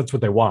do this, that's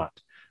what they want.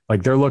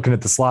 Like they're looking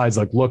at the slides,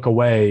 like, look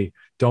away,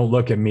 don't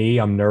look at me,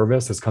 I'm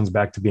nervous. This comes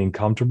back to being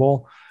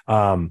comfortable.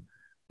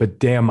 But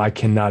damn, I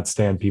cannot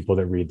stand people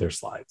that read their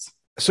slides.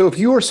 So if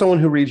you are someone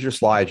who reads your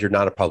slides, you're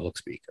not a public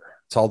speaker.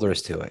 That's all there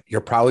is to it.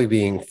 You're probably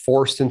being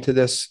forced into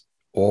this,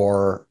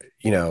 or,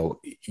 you know,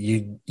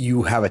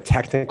 you have a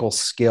technical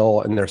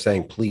skill and they're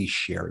saying, please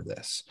share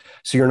this.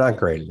 So you're not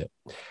great at it.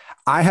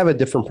 I have a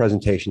different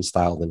presentation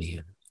style than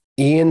Ian.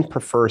 Ian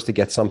prefers to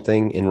get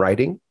something in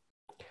writing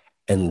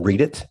and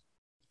read it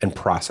and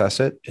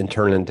process it and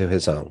turn it into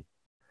his own.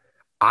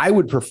 I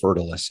would prefer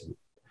to listen.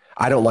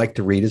 I don't like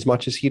to read as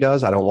much as he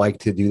does. I don't like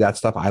to do that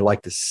stuff. I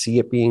like to see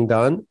it being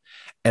done,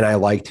 and I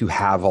like to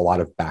have a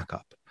lot of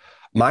backup.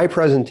 My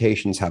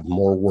presentations have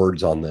more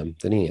words on them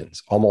than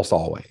Ian's, almost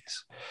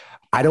always.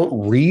 I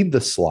don't read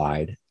the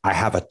slide. I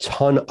have a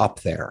ton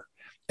up there,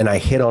 and I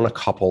hit on a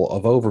couple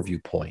of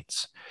overview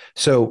points.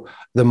 So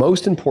the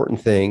most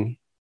important thing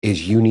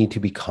is you need to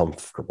be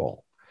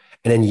comfortable.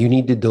 And then you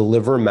need to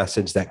deliver a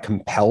message that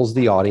compels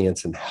the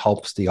audience and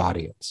helps the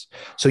audience.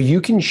 So you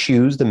can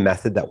choose the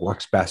method that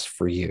works best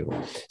for you.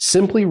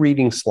 Simply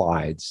reading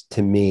slides,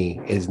 to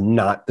me, is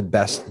not the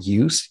best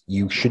use.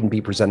 You shouldn't be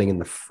presenting in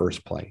the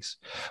first place.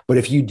 But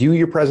if you do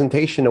your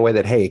presentation in a way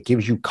that, hey, it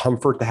gives you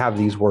comfort to have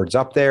these words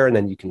up there and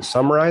then you can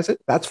summarize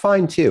it, that's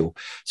fine too.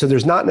 So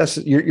there's not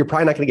necessarily, you're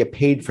probably not going to get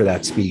paid for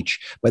that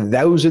speech, but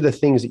those are the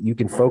things that you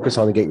can focus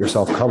on to get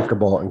yourself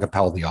comfortable and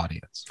compel the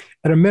audience.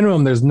 At a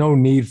minimum, there's no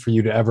need for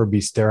you to ever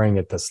be staring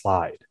at the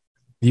slide.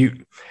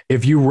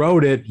 If you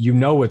wrote it, you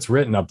know it's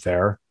written up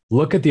there.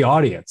 Look at the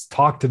audience,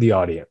 talk to the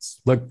audience,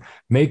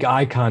 make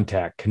eye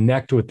contact,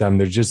 connect with them.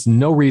 There's just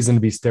no reason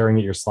to be staring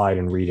at your slide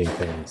and reading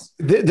things.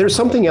 There's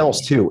something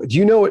else too. Do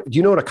you know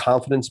what a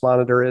confidence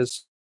monitor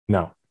is?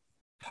 No.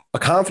 A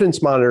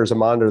confidence monitor is a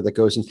monitor that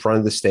goes in front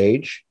of the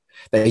stage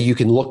that you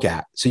can look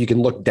at. So you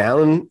can look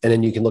down and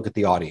then you can look at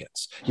the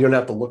audience. You don't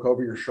have to look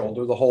over your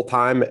shoulder the whole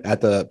time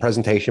at the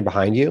presentation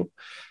behind you.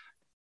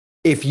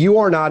 If you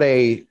are not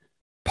a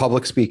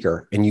public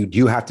speaker and you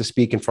do have to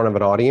speak in front of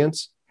an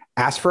audience,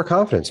 ask for a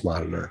confidence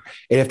monitor.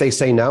 And if they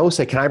say no,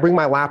 say, can I bring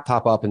my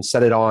laptop up and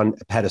set it on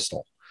a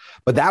pedestal?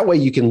 But that way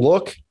you can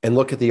look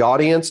at the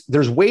audience.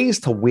 There's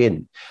ways to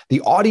win. The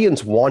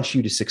audience wants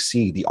you to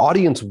succeed. The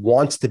audience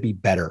wants to be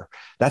better.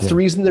 That's the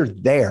reason they're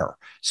there.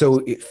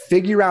 So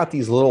figure out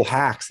these little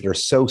hacks that are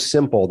so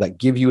simple that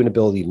give you an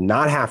ability to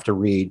not have to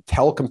read,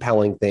 tell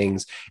compelling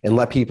things, and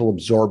let people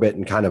absorb it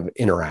and kind of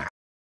interact.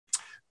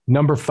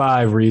 Number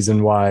 5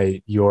 reason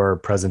why your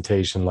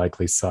presentation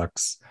likely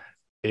sucks.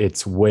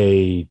 It's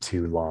way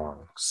too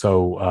long.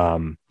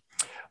 So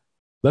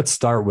let's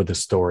start with a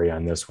story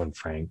on this one,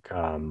 Frank.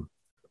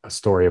 A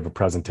story of a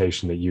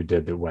presentation that you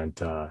did that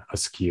went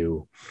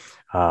askew.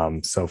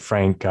 So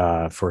Frank,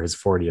 for his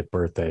 40th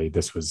birthday,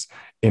 this was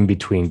in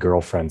between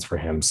girlfriends for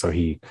him. So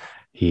he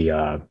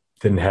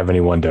didn't have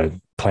anyone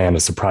to plan a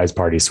surprise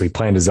party. So he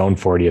planned his own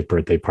 40th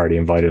birthday party,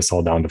 invited us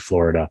all down to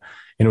Florida.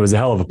 And it was a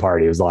hell of a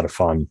party. It was a lot of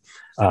fun.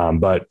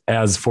 But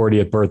as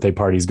 40th birthday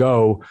parties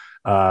go,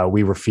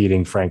 we were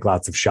feeding Frank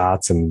lots of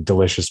shots and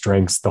delicious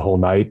drinks the whole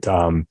night.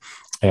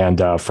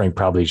 And Frank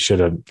probably should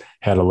have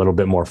had a little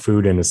bit more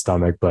food in his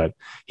stomach, but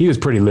he was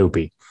pretty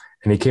loopy.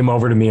 And he came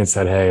over to me and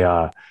said, hey,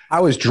 I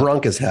was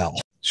drunk as hell.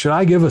 should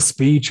I give a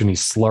speech? And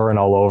he's slurring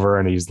all over.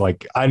 And he's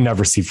like, I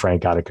never see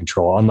Frank out of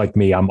control. Unlike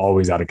me, I'm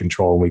always out of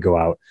control when we go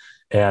out.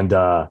 And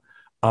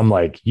I'm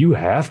like, you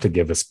have to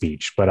give a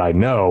speech, but I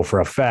know for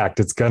a fact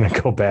it's going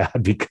to go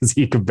bad because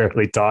he can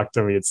barely talk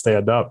to me and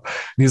stand up.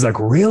 And he's like,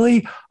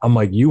 really? I'm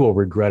like, you will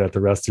regret it the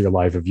rest of your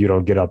life if you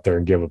don't get up there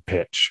and give a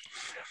pitch.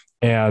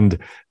 And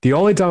the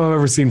only time I've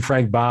ever seen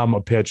Frank bomb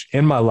a pitch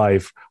in my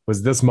life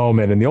was this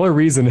moment. And the only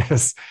reason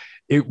is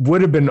it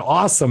would have been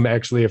awesome,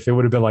 actually, if it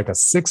would have been like a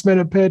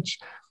 6-minute pitch,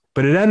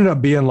 but it ended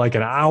up being like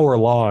an hour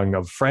long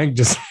of Frank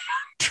just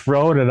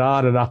throwing it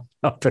on and on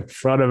up in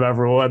front of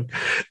everyone.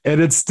 And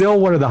it's still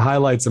one of the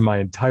highlights of my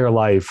entire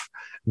life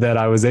that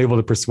I was able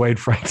to persuade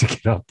Frank to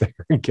get up there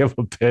and give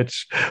a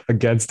pitch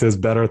against his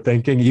better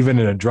thinking, even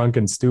in a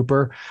drunken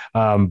stupor.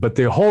 But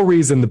the whole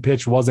reason the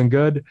pitch wasn't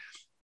good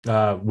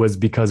was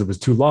because it was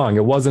too long.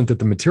 It wasn't that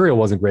the material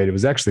wasn't great. It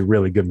was actually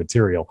really good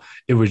material.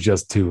 It was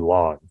just too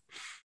long.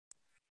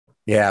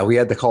 Yeah, we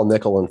had to call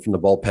Nickel in from the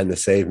bullpen to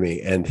save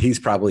me, and he's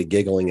probably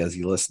giggling as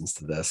he listens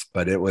to this.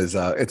 But it was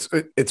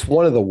it's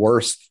one of the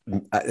worst.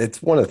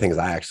 It's one of the things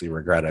I actually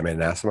regret. I made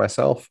an ass of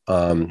myself,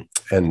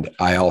 and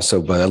I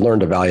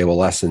learned a valuable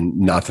lesson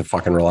not to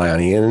fucking rely on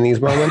Ian in these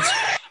moments.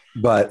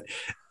 But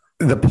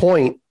the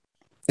point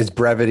is,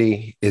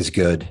 brevity is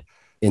good.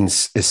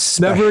 It's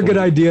never a good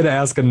idea to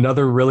ask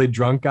another really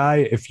drunk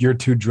guy if you're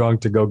too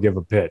drunk to go give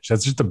a pitch.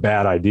 That's just a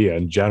bad idea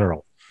in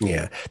general.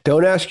 Yeah.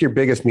 Don't ask your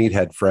biggest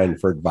meathead friend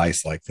for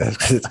advice like this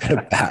because it's going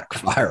to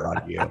backfire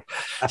on you.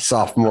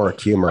 Sophomore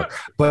humor.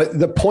 But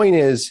the point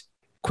is,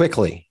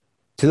 quickly,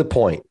 to the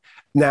point.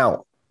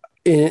 Now,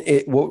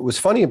 what was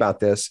funny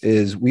about this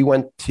is we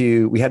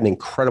had an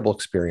incredible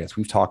experience.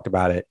 We've talked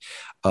about it.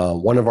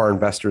 One of our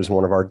investors,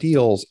 one of our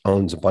deals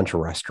owns a bunch of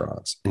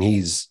restaurants, and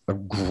he's a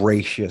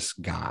gracious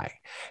guy.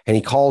 And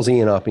he calls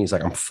Ian up and he's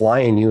like, I'm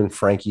flying you and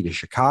Frankie to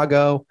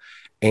Chicago,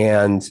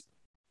 and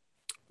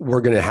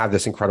we're going to have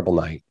this incredible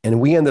night. And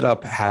we ended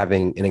up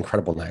having an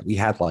incredible night. We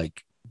had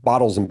like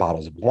bottles and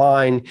bottles of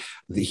wine.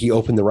 He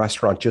opened the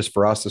restaurant just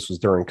for us. This was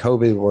during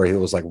COVID, where it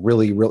was like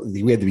really,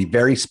 we had to be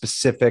very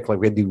specific. Like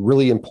we had to be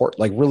really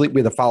important, we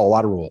had to follow a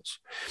lot of rules.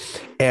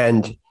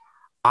 And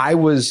I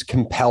was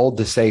compelled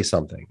to say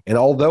something. And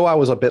although I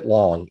was a bit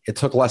long, it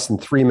took less than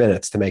 3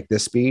 minutes to make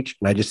this speech.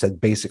 And I just said,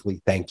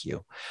 basically, thank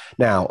you.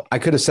 Now, I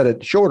could have said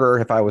it shorter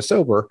if I was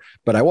sober,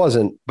 but I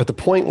wasn't. But the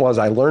point was,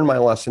 I learned my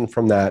lesson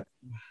from that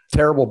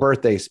terrible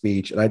birthday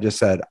speech. And I just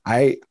said,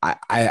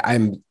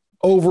 I'm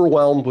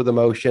overwhelmed with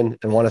emotion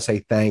and want to say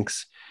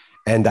thanks.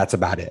 And that's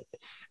about it.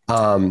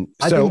 I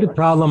think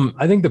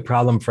the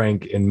problem,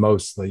 Frank, in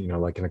most,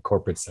 like in a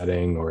corporate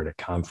setting or at a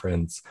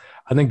conference,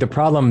 I think the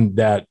problem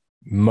that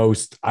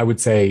most, I would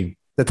say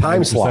the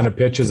time slot of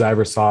pitches I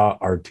ever saw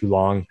are too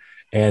long.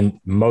 And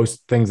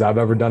most things I've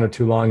ever done are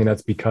too long. And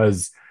that's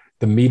because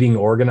the meeting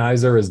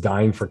organizer is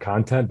dying for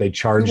content. They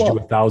charged you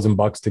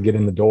 $1,000 to get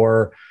in the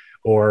door,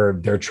 or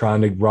they're trying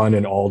to run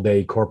an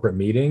all-day corporate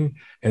meeting.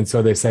 And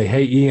so they say,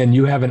 hey, Ian,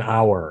 you have an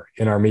hour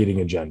in our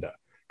meeting agenda,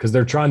 because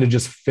they're trying to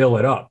just fill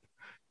it up.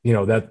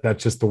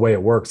 That's just the way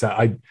it works.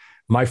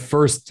 My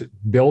first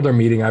builder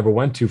meeting I ever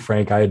went to,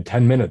 Frank, I had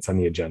 10 minutes on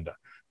the agenda.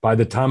 By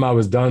the time I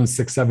was done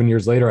 6-7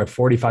 years later, I had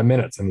 45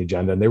 minutes on the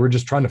agenda, and they were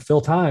just trying to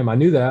fill time. I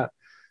knew that.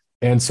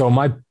 And so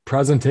my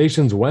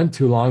presentations went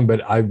too long,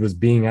 but I was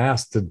being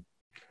asked to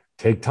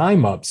take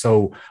time up.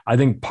 So I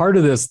think part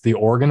of this, the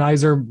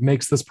organizer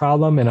makes this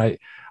problem. And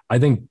I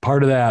think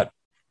part of that,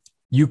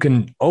 you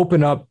can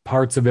open up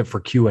parts of it for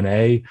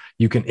Q&A.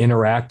 You can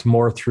interact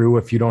more through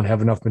if you don't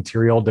have enough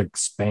material to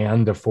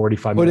expand to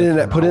 45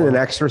 minutes. Put in an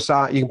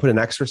exercise. You can put an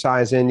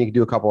exercise in. You can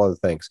do a couple other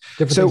things.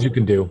 Different things you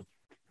can do.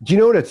 Do you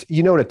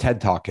know what a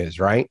TED Talk is,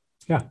 right?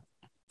 Yeah.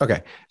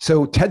 Okay.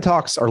 So TED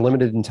Talks are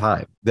limited in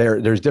time.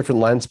 There's different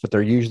lengths, but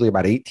they're usually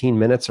about 18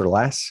 minutes or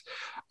less.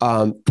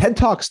 TED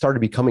Talks started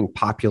becoming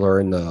popular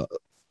in the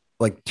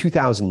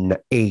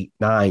 2008,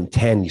 9,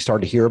 10, you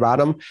started to hear about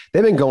them.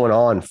 They've been going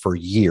on for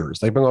years.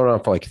 They've been going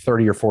on for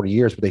 30 or 40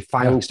 years, but they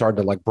finally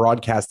started to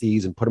broadcast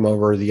these and put them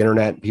over the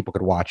internet and people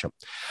could watch them.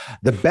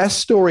 The best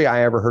story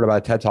I ever heard about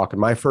a TED Talk, and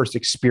my first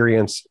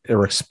experience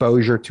or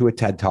exposure to a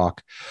TED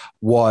Talk,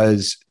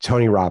 was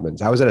Tony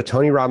Robbins. I was at a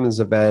Tony Robbins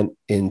event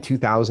in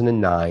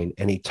 2009,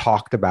 and he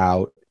talked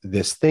about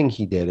this thing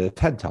he did at a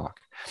TED Talk.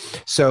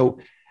 So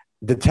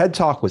the TED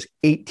Talk was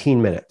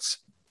 18 minutes.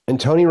 And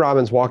Tony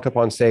Robbins walked up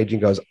on stage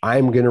and goes,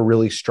 I'm going to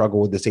really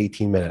struggle with this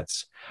 18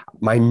 minutes.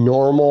 My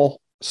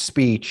normal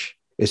speech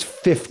is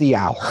 50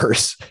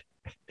 hours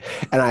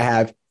and I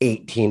have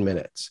 18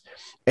 minutes.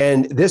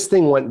 And this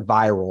thing went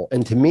viral.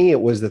 And to me,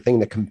 it was the thing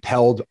that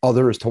compelled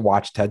others to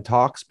watch TED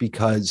Talks,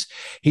 because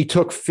he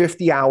took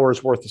 50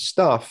 hours worth of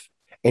stuff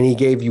and he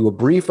gave you a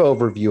brief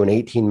overview in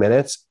 18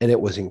 minutes, and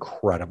it was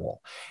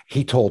incredible.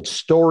 He told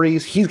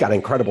stories. He's got an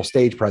incredible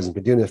stage presence,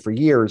 been doing this for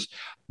years,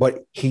 but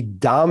he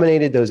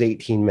dominated those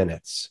 18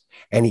 minutes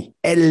and he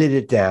edited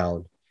it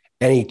down,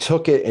 and he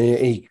took it and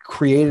he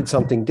created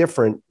something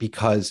different,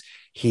 because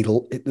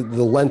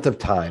the length of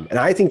time. And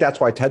I think that's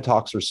why TED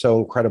Talks are so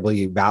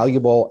incredibly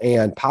valuable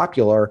and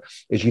popular,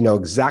 is you know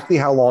exactly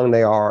how long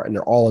they are, and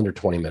they're all under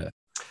 20 minutes.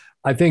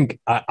 I think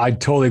I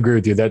totally agree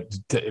with you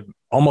that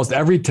almost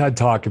every TED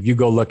Talk, if you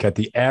go look at,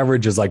 the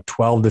average is like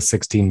 12 to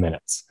 16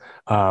 minutes,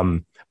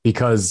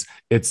 because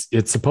it's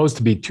supposed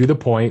to be to the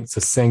point,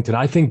 succinct. And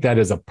I think that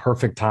is a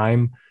perfect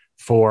time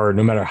for,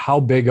 no matter how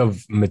big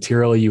of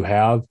material you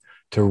have,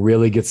 to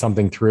really get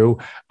something through.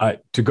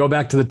 To go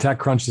back to the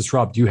TechCrunch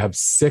Disrupt, you have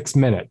 6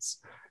 minutes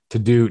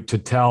to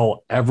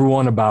tell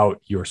everyone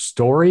about your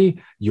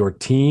story, your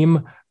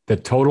team, the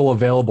total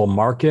available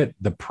market,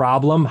 the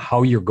problem,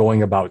 how you're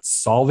going about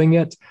solving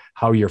it,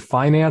 how you're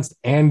financed,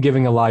 and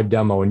giving a live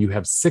demo. And you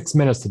have 6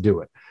 minutes to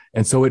do it.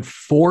 And so it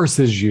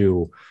forces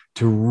you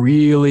to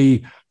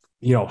really,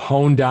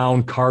 hone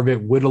down, carve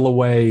it, whittle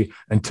away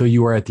until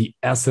you are at the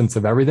essence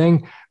of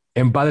everything.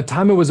 And by the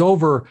time it was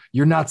over,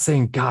 you're not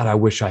saying, God, I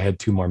wish I had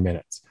 2 more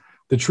minutes.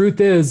 The truth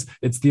is,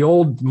 it's the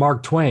old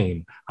Mark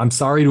Twain. I'm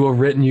sorry to have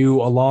written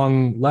you a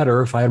long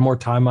letter. If I had more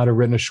time, I'd have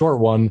written a short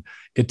one.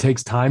 It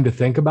takes time to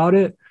think about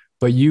it,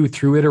 but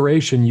through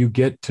iteration, you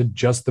get to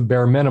just the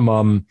bare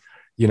minimum.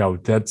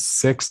 That's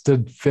 6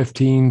 to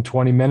 15,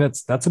 20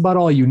 minutes. That's about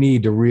all you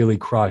need to really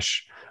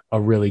crush a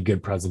really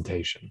good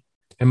presentation.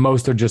 And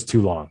most are just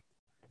too long.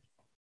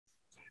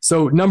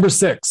 So number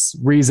 6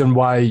 reason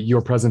why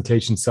your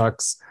presentation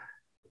sucks: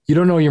 you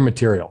don't know your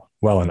material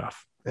well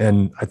enough.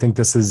 And I think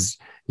this is,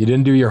 you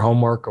didn't do your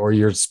homework, or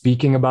you're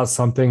speaking about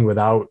something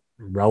without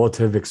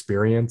relative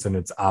experience. And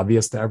it's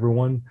obvious to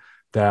everyone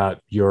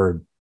that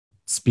you're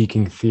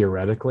speaking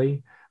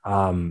theoretically.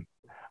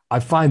 I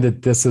find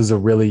that this is a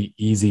really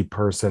easy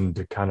person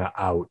to kind of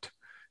out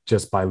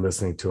just by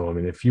listening to them.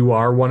 And if you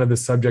are one of the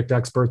subject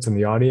experts in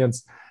the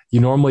audience, you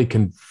normally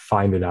can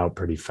find it out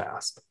pretty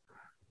fast.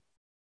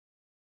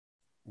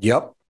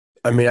 Yep.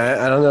 I mean,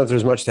 I don't know if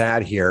there's much to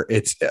add here.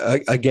 It's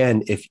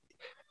again, if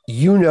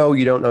you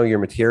don't know your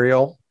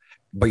material,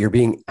 but you're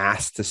being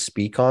asked to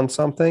speak on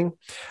something.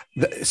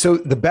 So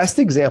the best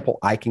example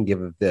I can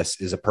give of this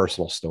is a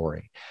personal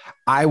story.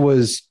 I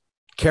was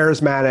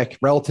charismatic,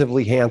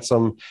 relatively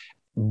handsome,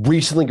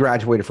 recently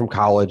graduated from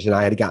college, and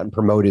I had gotten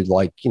promoted.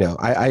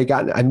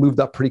 I moved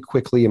up pretty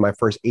quickly in my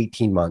first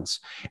 18 months.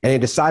 And they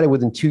decided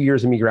within 2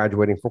 years of me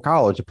graduating from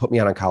college to put me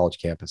out on college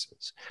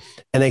campuses.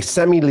 And they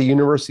sent me to the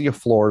University of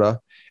Florida,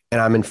 and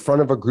I'm in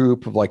front of a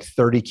group of like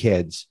 30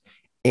 kids.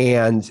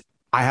 And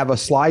I have a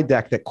slide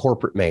deck that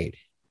corporate made.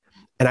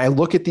 And I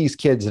look at these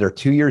kids that are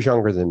 2 years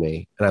younger than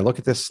me, and I look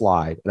at this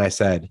slide, and I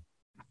said,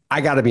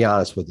 I got to be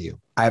honest with you.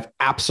 I have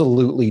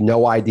absolutely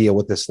no idea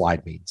what this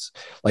slide means.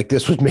 Like,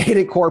 this was made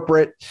at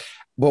corporate,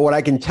 but what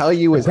I can tell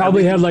you is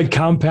probably had like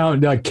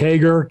compound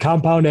CAGR,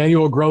 compound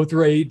annual growth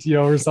rate,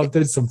 or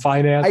something, some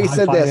finance. I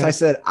said this, I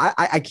said,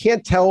 I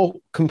can't tell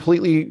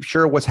completely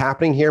sure what's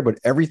happening here, but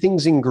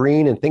everything's in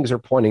green and things are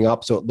pointing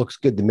up. So it looks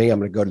good to me. I'm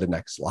going to go to the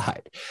next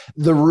slide.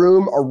 The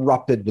room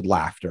erupted with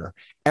laughter.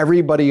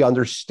 Everybody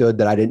understood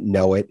that I didn't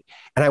know it.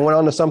 And I went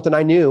on to something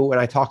I knew, and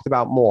I talked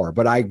about more,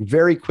 but I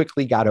very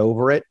quickly got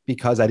over it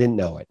because I didn't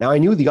know it. Now I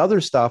knew the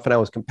other stuff and I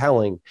was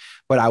compelling,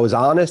 but I was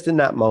honest in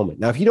that moment.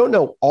 Now, if you don't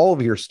know all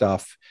of your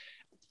stuff,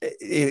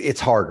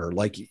 it's harder.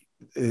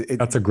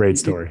 That's a great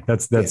story.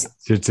 That's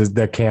just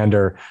that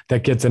candor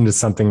that gets into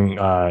something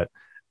a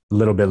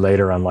little bit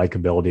later on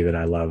likability that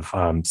I love.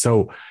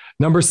 So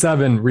number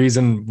 7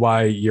 reason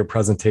why your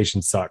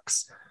presentation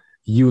sucks: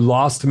 you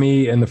lost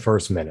me in the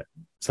first minute.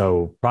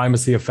 So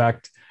primacy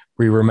effect.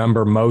 We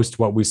remember most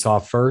what we saw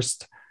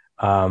first.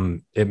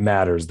 It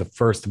matters. The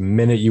first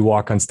minute you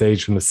walk on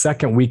stage, from the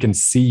second we can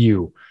see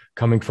you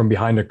coming from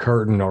behind a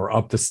curtain or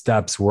up the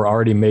steps, we're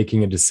already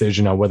making a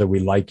decision on whether we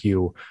like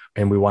you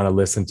and we want to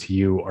listen to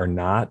you or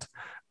not.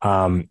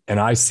 And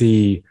I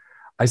see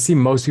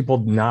most people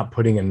not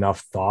putting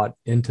enough thought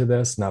into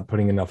this, not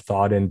putting enough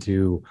thought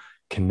into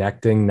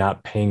connecting,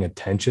 not paying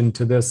attention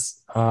to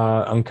this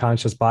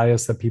unconscious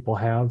bias that people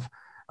have.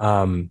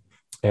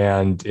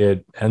 And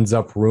it ends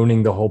up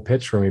ruining the whole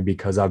pitch for me,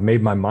 because I've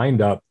made my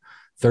mind up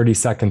 30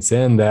 seconds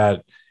in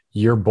that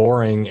you're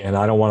boring and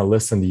I don't want to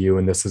listen to you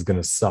and this is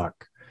going to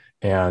suck.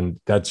 And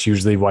that's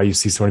usually why you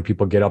see so many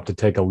people get up to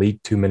take a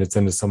leak 2 minutes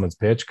into someone's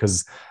pitch,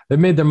 because they've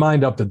made their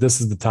mind up that this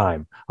is the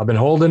time. I've been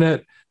holding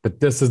it, but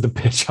this is the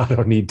pitch I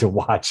don't need to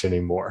watch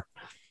anymore.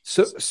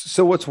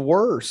 So what's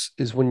worse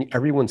is when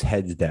everyone's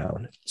heads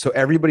down. So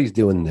everybody's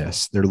doing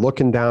this. They're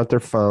looking down at their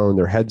phone.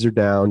 Their heads are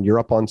down. You're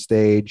up on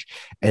stage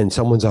and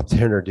someone's up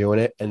there and they're doing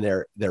it. And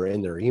they're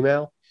in their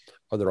email,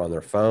 or they're on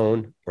their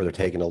phone, or they're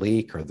taking a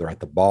leak, or they're at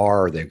the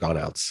bar, or they've gone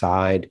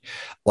outside.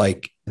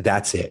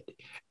 That's it.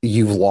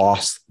 You've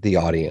lost the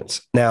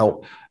audience.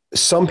 Now,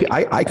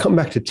 I come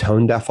back to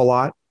tone deaf a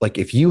lot. Like,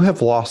 if you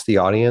have lost the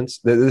audience,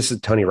 this is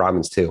Tony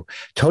Robbins too.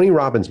 Tony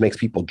Robbins makes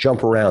people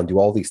jump around, do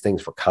all these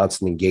things for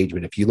constant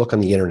engagement. If you look on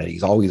the internet,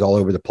 he's always all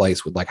over the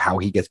place with how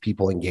he gets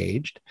people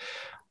engaged.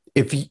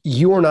 If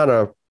you are not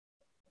a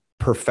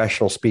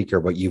professional speaker,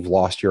 but you've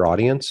lost your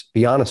audience,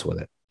 be honest with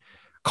it.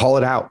 Call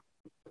it out.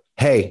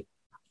 Hey,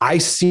 I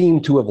seem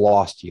to have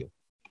lost you.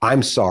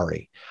 I'm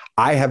sorry.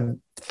 I have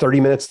 30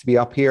 minutes to be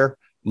up here.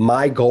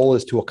 My goal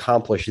is to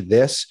accomplish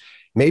this.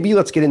 Maybe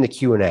let's get into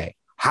Q&A.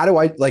 How do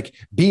I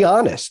be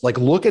honest?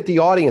 Look at the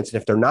audience.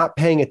 And if they're not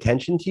paying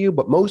attention to you,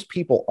 but most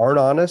people aren't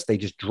honest, they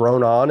just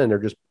drone on and they're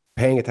just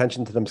paying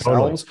attention to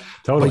themselves.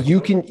 Totally.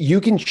 But you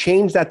can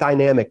change that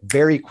dynamic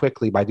very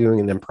quickly by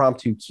doing an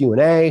impromptu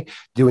Q&A,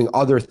 doing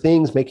other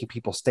things, making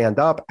people stand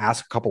up,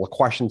 ask a couple of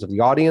questions of the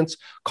audience,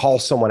 call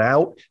someone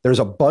out. There's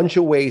a bunch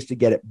of ways to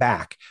get it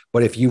back.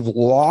 But if you've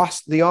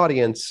lost the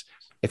audience,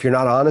 if you're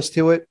not honest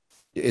to it,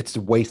 it's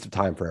a waste of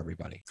time for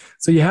everybody.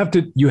 So you have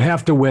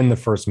to win the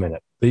first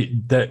minute.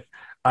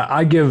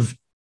 I give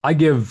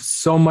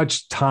so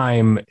much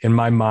time in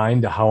my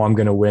mind to how I'm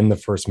going to win the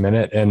first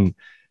minute. And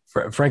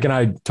Frank and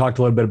I talked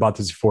a little bit about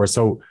this before.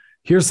 So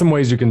here's some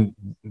ways you can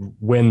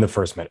win the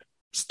first minute.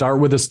 Start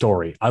with a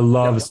story. I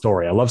love a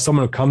story. I love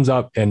someone who comes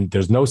up and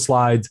there's no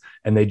slides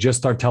and they just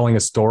start telling a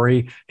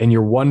story and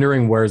you're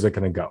wondering, where is it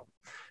going to go?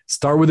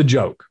 Start with a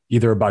joke,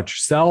 either about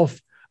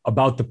yourself,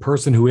 about the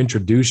person who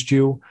introduced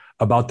you,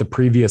 about the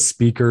previous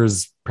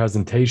speaker's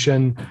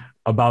presentation,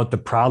 about the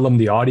problem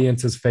the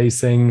audience is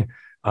facing.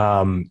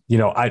 I'm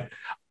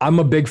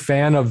a big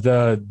fan of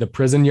the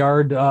prison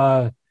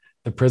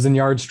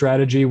yard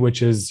strategy,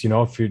 which is,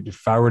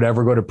 if I were to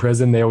ever go to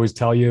prison, they always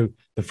tell you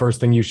the first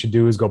thing you should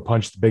do is go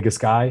punch the biggest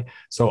guy.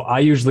 So I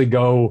usually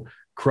go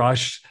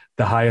crush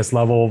the highest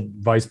level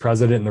vice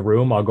president in the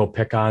room. I'll go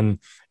pick on,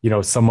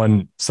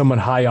 someone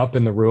high up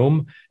in the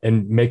room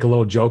and make a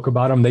little joke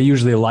about them. They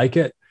usually like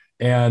it.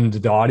 And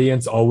the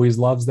audience always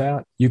loves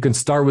that. You can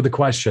start with a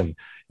question.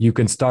 You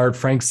can start,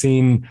 Frank's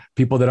seen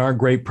people that aren't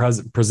great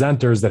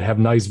presenters that have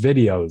nice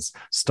videos.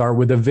 Start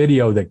with a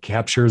video that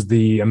captures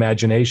the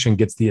imagination,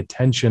 gets the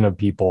attention of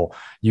people.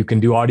 You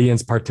can do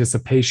audience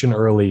participation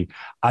early.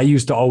 I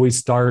used to always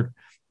start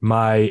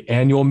my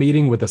annual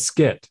meeting with a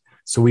skit.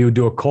 So we would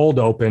do a cold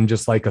open,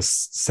 just like a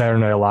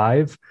Saturday Night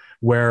Live,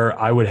 where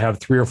I would have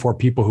 3 or 4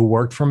 people who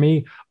worked for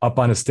me up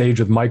on a stage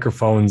with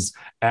microphones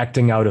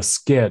acting out a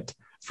skit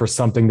for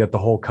something that the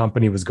whole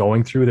company was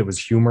going through that was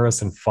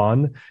humorous and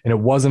fun. And it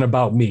wasn't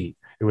about me.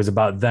 It was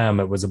about them.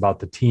 It was about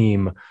the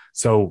team.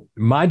 So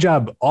my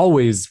job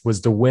always was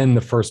to win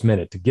the first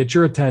minute, to get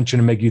your attention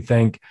and make you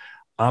think,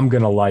 I'm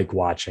going to like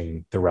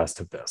watching the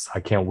rest of this. I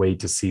can't wait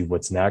to see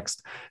what's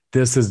next.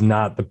 This is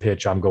not the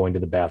pitch I'm going to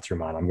the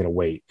bathroom on. I'm going to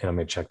wait and I'm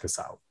going to check this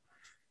out.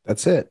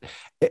 That's it.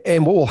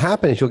 And what will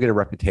happen is you'll get a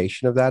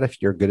reputation of that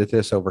if you're good at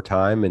this over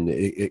time, and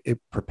it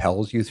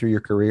propels you through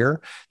your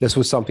career. This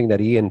was something that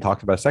Ian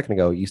talked about a second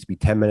ago. It used to be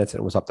 10 minutes and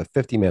it was up to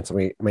 50 minutes.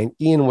 I mean,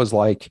 Ian was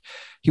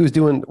he was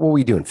doing, what were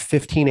we doing?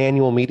 15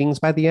 annual meetings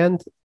by the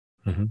end.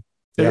 Mm-hmm.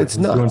 Yeah, it's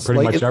nuts. Doing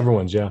pretty much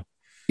everyone's. Yeah.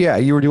 Yeah.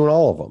 You were doing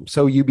all of them.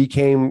 So you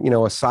became,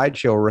 a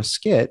sideshow or a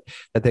skit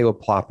that they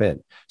would plop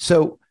in.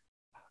 So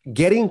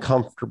getting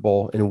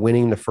comfortable and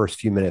winning the first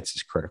few minutes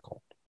is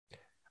critical.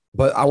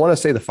 But I want to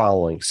say the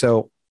following.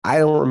 So I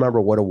don't remember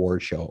what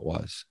award show it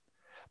was,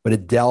 but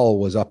Adele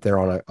was up there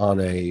on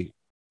a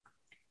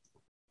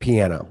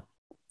piano,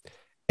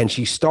 and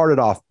she started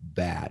off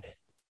bad.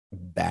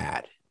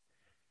 And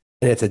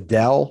it's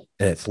Adele,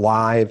 and it's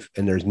live,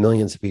 and there's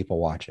millions of people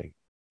watching.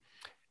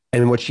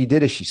 And what she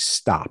did is she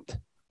stopped,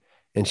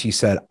 and she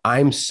said,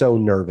 "I'm so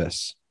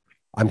nervous.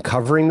 I'm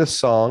covering the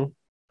song.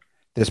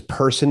 This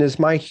person is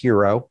my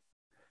hero.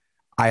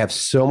 I have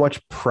so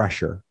much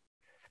pressure.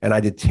 And I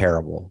did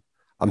terrible.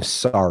 I'm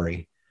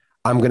sorry.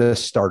 I'm going to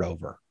start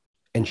over."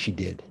 And she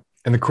did.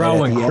 And the crowd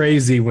went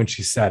crazy when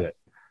she said it.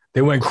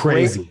 They went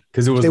crazy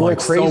because it was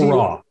so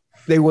raw.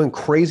 They went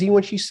crazy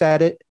when she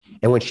said it.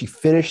 And when she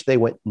finished, they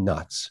went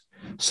nuts.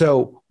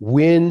 So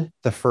win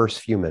the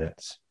first few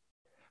minutes.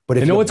 But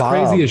if what's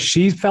crazy is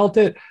she felt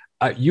it.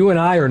 You and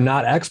I are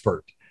not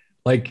expert.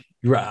 It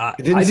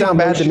didn't sound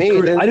bad to me.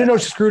 I didn't know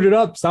she screwed it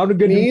up. Sounded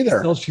good to me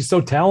either. She's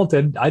so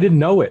talented. I didn't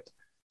know it.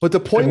 But the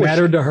point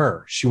mattered to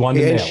her. She wanted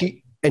to nail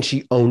it. And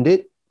she owned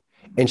it,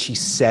 and she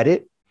said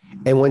it.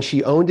 And when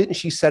she owned it and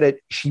she said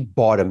it, she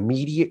bought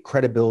immediate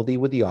credibility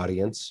with the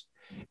audience.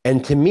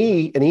 And to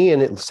me and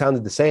Ian, it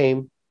sounded the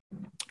same,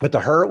 but to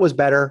her, it was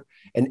better.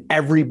 And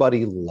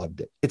everybody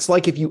loved it. It's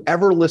like if you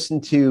ever listen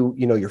to,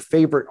 your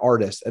favorite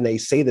artist and they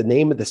say the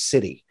name of the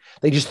city,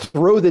 they just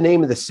throw the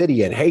name of the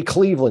city in. Hey,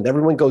 Cleveland,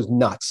 everyone goes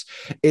nuts.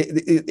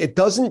 It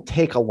doesn't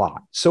take a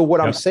lot. So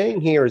what I'm saying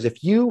here is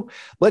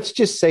let's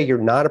just say you're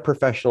not a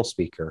professional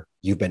speaker.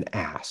 You've been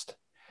asked.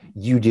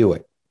 You do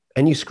it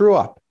and you screw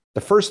up.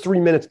 The first 3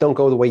 minutes don't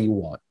go the way you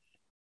want.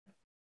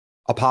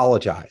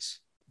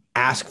 Apologize.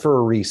 Ask for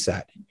a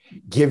reset.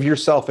 Give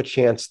yourself a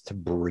chance to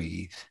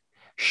breathe.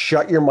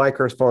 Shut your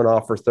microphone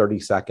off for 30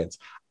 seconds.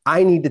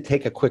 I need to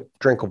take a quick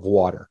drink of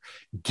water.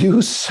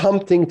 Do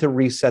something to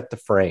reset the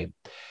frame.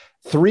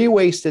 3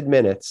 wasted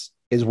minutes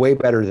is way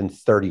better than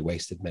 30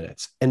 wasted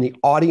minutes. And the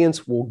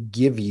audience will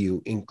give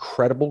you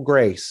incredible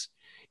grace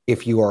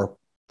if you are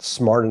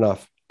smart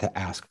enough to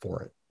ask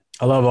for it.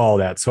 I love all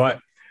that. So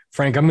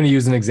Frank, I'm going to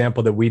use an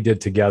example that we did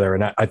together.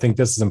 And I think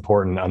this is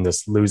important on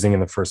this losing in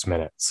the first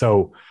minute.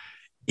 So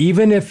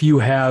even if you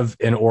have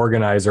an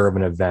organizer of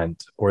an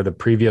event or the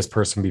previous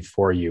person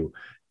before you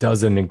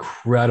does an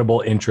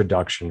incredible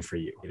introduction for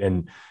you,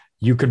 and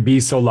you could be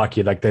so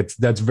lucky, like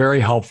that's very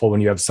helpful when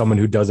you have someone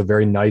who does a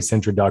very nice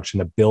introduction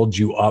that builds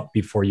you up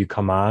before you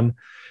come on.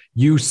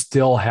 You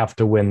still have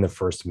to win the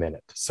first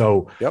minute.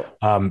 So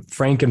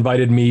Frank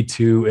invited me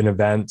to an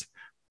event,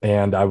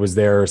 and I was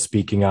there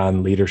speaking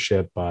on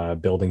leadership,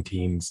 building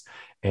teams,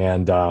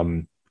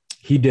 and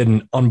he did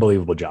an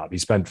unbelievable job. He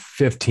spent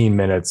 15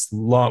 minutes,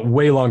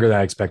 way longer than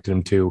I expected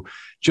him to,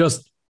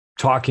 just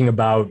talking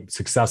about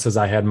successes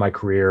I had in my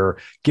career,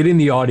 getting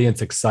the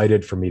audience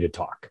excited for me to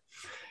talk.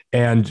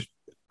 And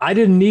I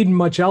didn't need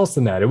much else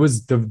than that. It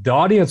was the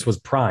audience was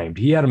primed.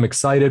 He had them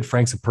excited.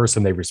 Frank's a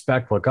person they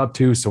respect, look up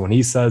to. So when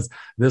he says,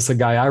 this is a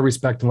guy I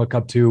respect and look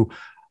up to,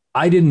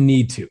 I didn't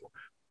need to.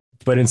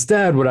 But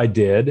instead, what I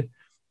did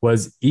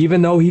was,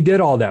 even though he did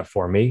all that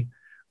for me,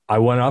 I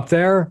went up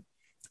there.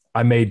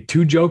 I made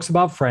 2 jokes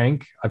about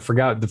Frank. I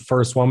forgot the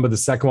first one, but the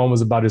second one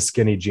was about his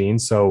skinny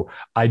jeans. So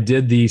I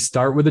did the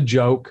start with a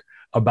joke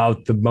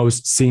about the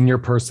most senior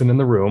person in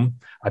the room.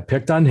 I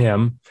picked on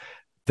him.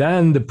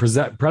 Then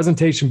the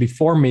presentation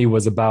before me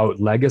was about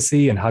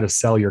legacy and how to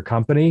sell your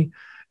company.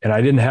 And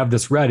I didn't have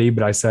this ready,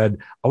 but I said,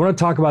 I want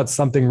to talk about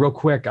something real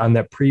quick on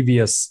that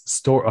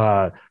previous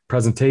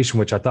presentation,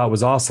 which I thought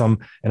was awesome.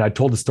 And I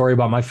told the story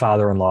about my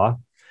father-in-law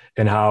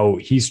and how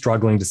he's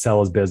struggling to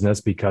sell his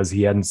business because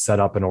he hadn't set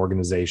up an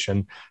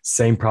organization.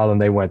 Same problem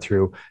they went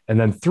through. And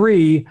then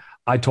 3,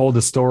 I told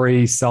a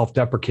story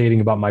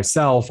self-deprecating about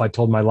myself. I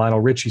told my Lionel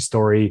Richie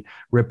story,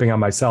 ripping on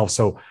myself.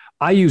 So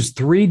I used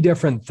 3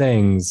 different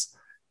things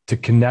to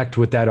connect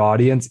with that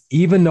audience,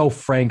 even though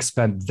Frank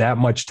spent that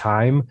much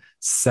time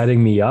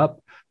setting me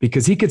up,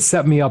 because he could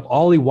set me up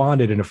all he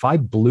wanted. And if I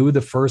blew the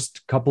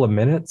first couple of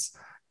minutes,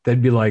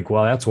 they'd be like,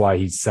 well, that's why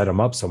he set him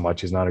up so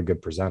much. He's not a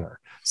good presenter.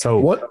 So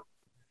one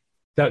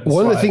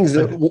of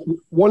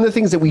the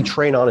things that we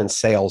train on in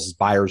sales is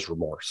buyer's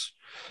remorse.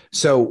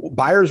 So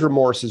buyer's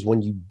remorse is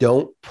when you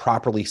don't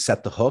properly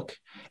set the hook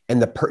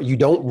and you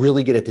don't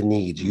really get at the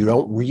needs. You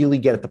don't really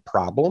get at the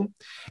problem.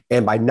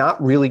 And by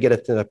not really get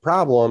at the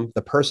problem,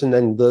 the person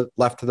then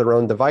left to their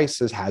own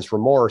devices has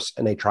remorse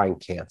and they try and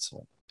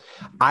cancel.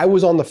 I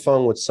was on the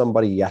phone with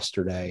somebody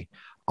yesterday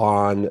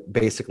on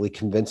basically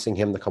convincing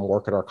him to come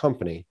work at our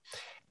company.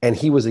 And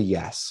he was a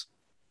yes.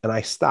 And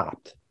I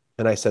stopped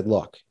and I said,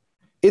 look,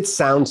 it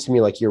sounds to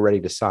me like you're ready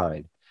to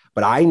sign,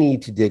 but I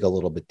need to dig a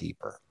little bit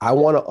deeper. I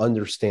want to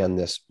understand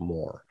this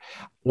more.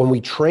 When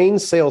we train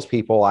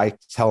salespeople, I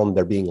tell them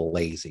they're being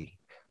lazy.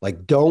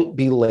 Like, don't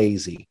be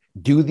lazy.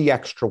 Do the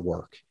extra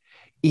work.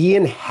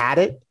 Ian had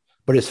it,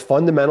 but his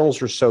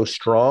fundamentals are so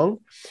strong.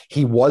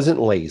 He wasn't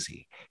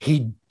lazy.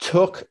 He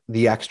took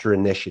the extra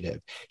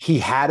initiative. He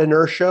had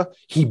inertia.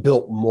 He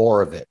built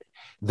more of it.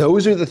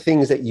 Those are the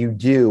things that you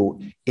do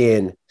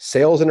in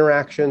sales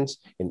interactions,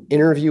 in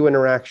interview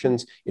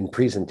interactions, in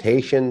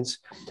presentations.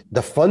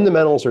 The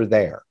fundamentals are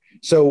there.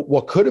 So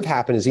what could have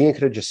happened is Ian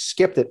could have just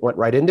skipped it, went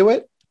right into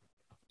it.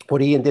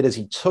 What Ian did is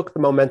he took the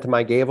momentum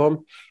I gave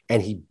him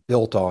and he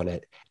built on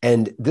it.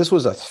 And this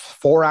was a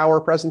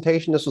 4-hour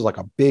presentation. This was like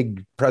a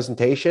big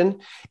presentation.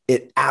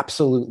 It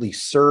absolutely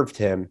served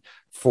him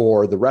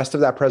for the rest of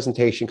that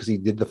presentation because he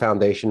did the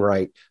foundation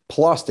right,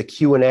 plus the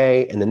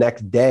Q&A. And the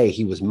next day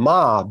he was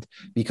mobbed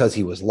because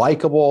he was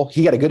likable.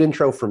 He got a good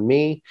intro from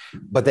me,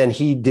 but then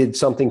he did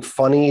something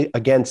funny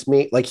against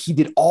me. Like, he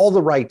did all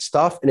the right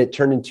stuff and it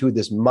turned into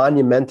this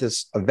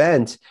monumentous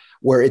event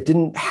where it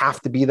didn't have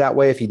to be that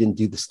way if he didn't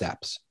do the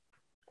steps.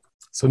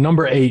 So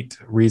number 8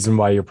 reason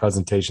why your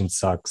presentation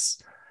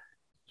sucks: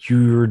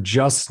 you're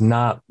just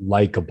not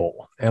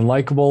likable. And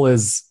likable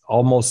is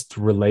almost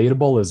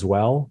relatable as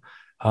well.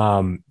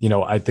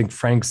 I think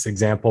Frank's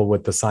example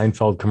with the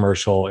Seinfeld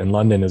commercial in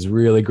London is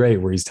really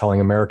great, where he's telling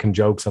American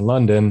jokes in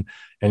London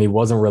and he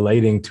wasn't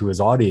relating to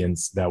his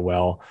audience that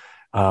well.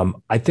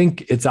 I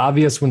think it's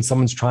obvious when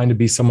someone's trying to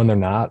be someone they're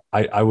not.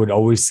 I would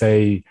always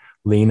say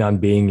lean on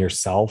being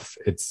yourself.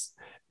 It's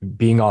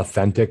being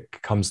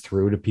authentic comes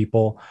through to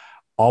people.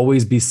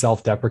 Always be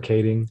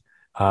self-deprecating.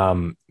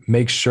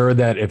 Make sure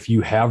that if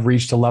you have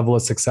reached a level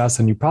of success,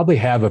 and you probably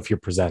have if you're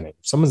presenting,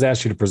 if someone's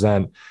asked you to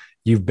present,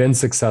 you've been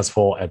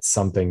successful at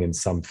something in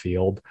some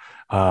field.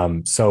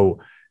 So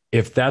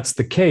if that's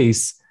the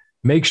case,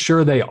 make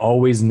sure they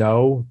always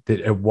know that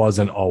it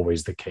wasn't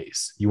always the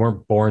case. You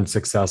weren't born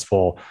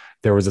successful.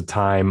 There was a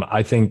time.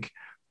 I think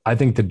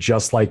the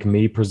Just Like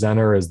Me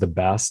presenter is the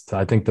best.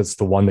 I think that's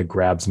the one that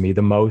grabs me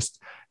the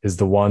most, is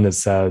the one that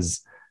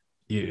says,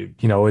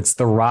 it's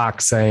The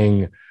Rock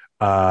saying,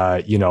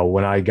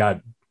 when I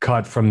got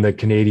cut from the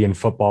Canadian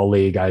Football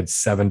League, I had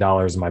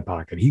 $7 in my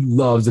pocket. He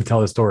loves to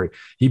tell the story.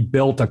 He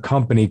built a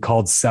company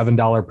called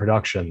 $7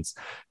 Productions.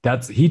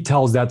 He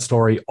tells that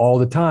story all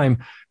the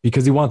time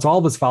because he wants all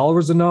of his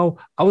followers to know,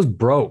 I was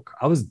broke.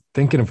 I was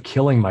thinking of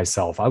killing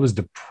myself. I was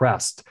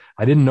depressed.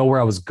 I didn't know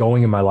where I was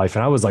going in my life.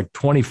 And I was like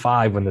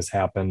 25 when this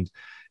happened.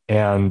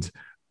 And,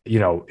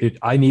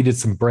 I needed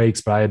some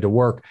breaks, but I had to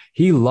work.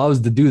 He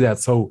loves to do that.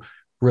 So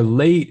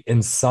relate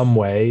in some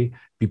way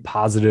be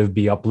positive,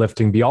 be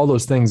uplifting, be all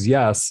those things.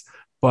 Yes.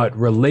 But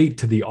relate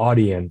to the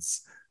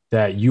audience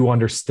that you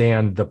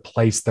understand the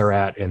place they're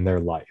at in their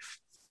life.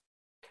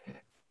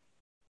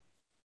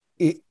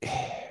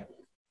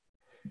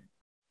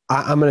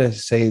 I'm going to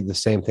say the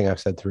same thing I've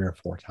said 3 or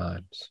 4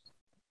 times.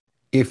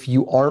 If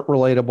you aren't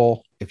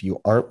relatable, if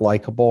you aren't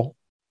likable,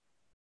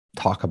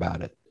 talk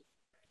about it.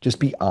 Just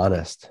be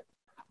honest.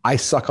 I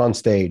suck on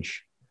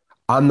stage.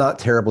 I'm not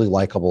terribly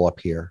likable up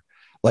here.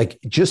 Like,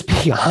 just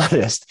be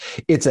honest.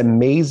 It's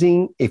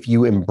amazing if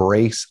you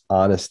embrace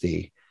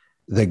honesty,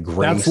 the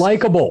grace. That's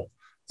likable.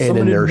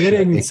 Someone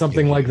admitting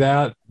something like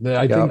that.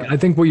 I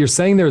think what you're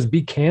saying there is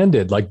be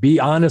candid, like be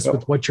honest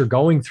with what you're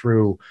going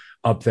through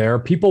up there.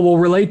 People will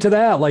relate to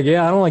that. Like,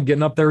 yeah, I don't like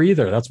getting up there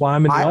either. That's why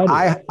I'm in the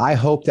audience. I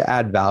hope to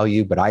add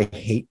value, but I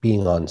hate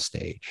being on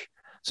stage.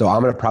 So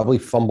I'm going to probably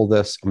fumble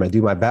this. I'm going to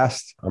do my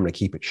best. I'm going to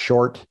keep it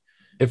short.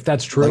 If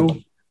that's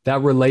true,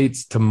 that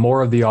relates to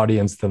more of the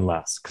audience than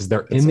less, because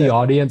they're in the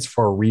audience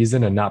for a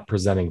reason and not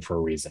presenting for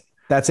a reason.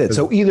 That's it.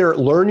 So either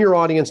learn your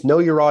audience, know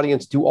your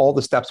audience, do all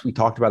the steps we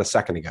talked about a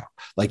second ago,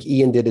 like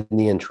Ian did in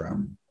the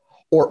intro,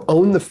 or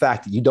own the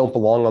fact that you don't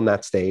belong on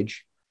that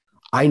stage.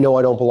 I know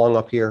I don't belong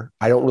up here.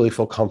 I don't really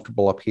feel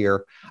comfortable up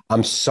here.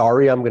 I'm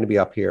sorry I'm going to be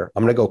up here.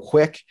 I'm going to go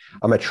quick.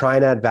 I'm going to try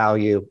and add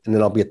value, and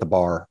then I'll be at the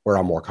bar where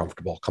I'm more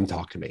comfortable. Come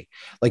talk to me.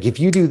 Like, if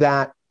you do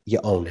that, you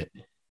own it.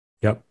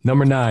 Yep.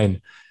 Number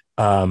 9,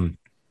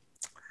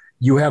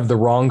 you have the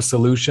wrong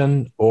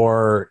solution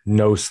or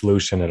no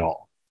solution at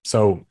all.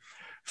 So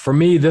for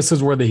me, this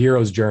is where the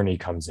hero's journey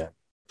comes in.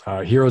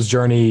 Hero's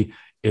journey,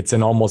 it's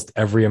in almost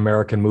every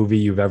American movie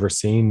you've ever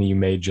seen. You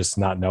may just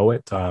not know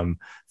it.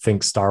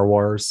 Think Star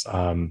Wars.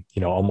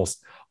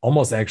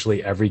 Almost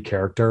actually every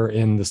character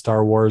in the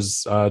Star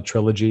Wars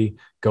trilogy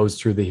goes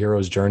through the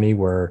hero's journey,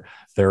 where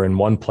they're in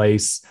one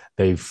place.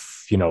 They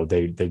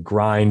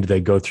grind. They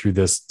go through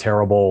this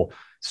terrible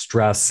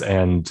stress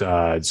and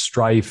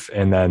strife,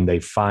 and then they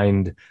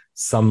find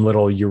some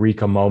little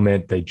eureka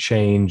moment. They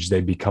change.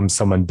 They become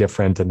someone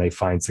different, and they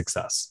find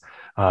success.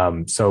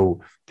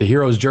 So the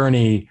hero's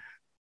journey,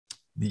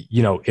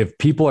 if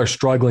people are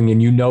struggling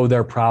and you know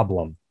their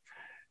problem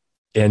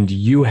and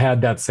you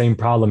had that same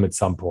problem at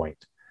some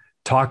point,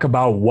 talk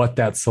about what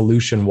that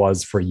solution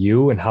was for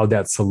you and how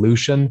that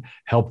solution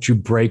helped you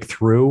break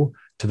through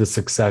to the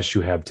success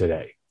you have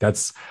today.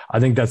 I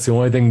think that's the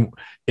only thing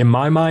in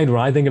my mind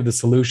when I think of the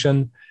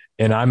solution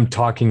and I'm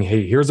talking,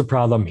 hey, here's a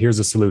problem, here's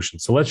a solution.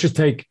 So let's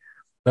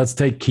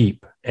take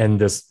Keep and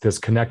this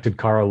connected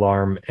car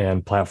alarm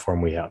and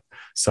platform we have.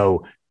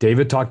 So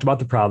David talked about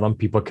the problem.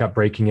 People kept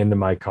breaking into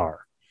my car.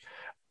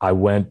 I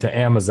went to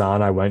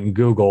Amazon, I went and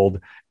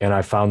Googled, and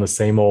I found the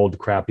same old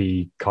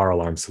crappy car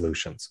alarm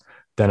solutions.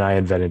 Then I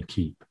invented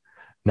Keep.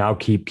 Now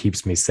Keep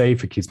keeps me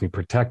safe. It keeps me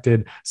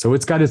protected. So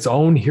it's got its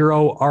own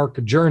hero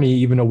arc journey,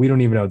 even though we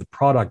don't even have the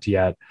product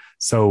yet.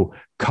 So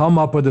come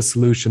up with a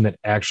solution that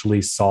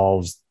actually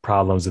solves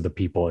problems of the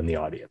people in the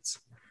audience.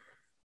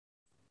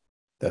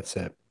 That's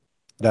it.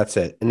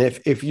 And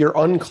if you're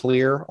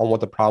unclear on what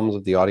the problems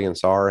of the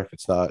audience are, if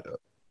it's not,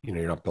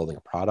 you're not building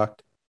a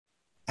product,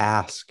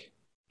 ask,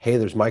 hey,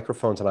 there's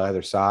microphones on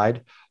either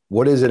side.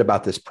 What is it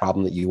about this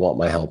problem that you want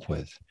my help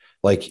with?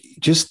 Like,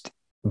 just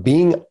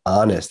being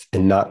honest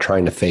and not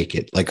trying to fake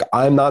it. Like,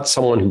 I'm not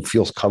someone who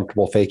feels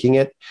comfortable faking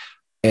it.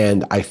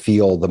 And I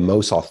feel the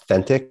most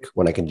authentic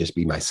when I can just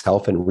be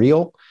myself and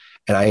real.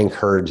 And I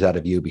encourage that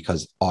of you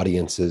because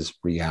audiences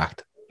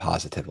react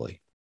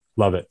positively.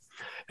 Love it.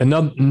 And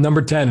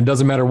number 10, it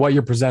doesn't matter what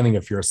you're presenting.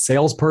 If you're a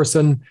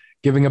salesperson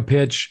giving a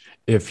pitch,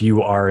 if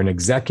you are an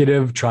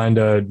executive trying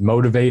to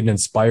motivate and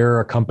inspire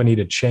a company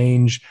to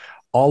change,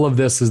 all of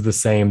this is the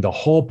same. The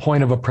whole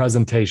point of a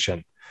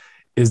presentation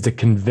is to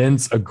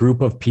convince a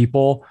group of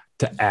people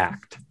to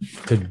act,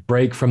 to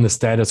break from the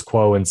status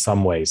quo in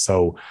some way.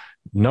 So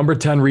number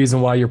 10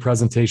 reason why your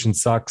presentation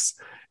sucks,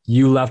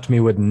 you left me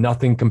with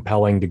nothing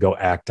compelling to go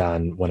act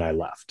on when I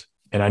left.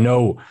 And I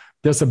know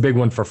this is a big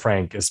one for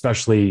Frank,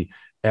 especially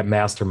at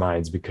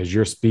masterminds, because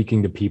you're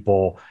speaking to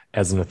people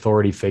as an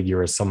authority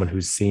figure, as someone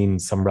who's seen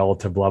some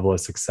relative level of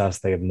success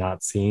they have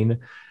not seen.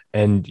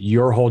 And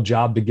your whole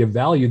job to give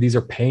value, these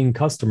are paying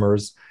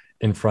customers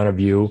in front of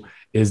you,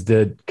 is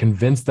to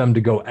convince them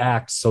to go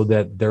act so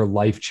that their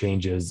life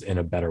changes in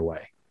a better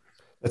way.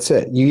 That's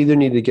it. You either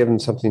need to give them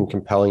something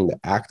compelling to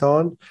act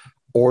on,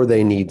 or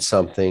they need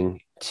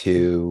something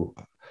to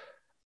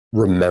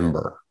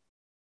remember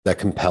that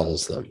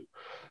compels them.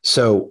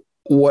 So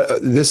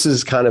this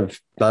is kind of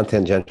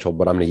non-tangential,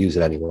 but I'm going to use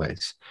it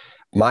anyways.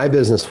 My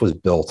business was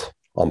built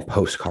on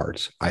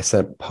postcards. I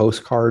sent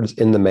postcards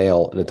in the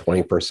mail in the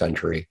 21st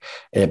century,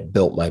 and it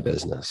built my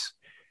business.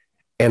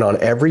 And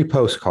on every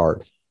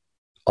postcard,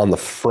 on the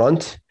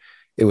front,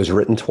 it was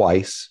written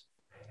twice,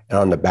 and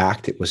on the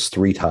back, it was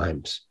 3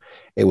 times.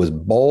 It was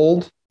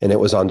bold and it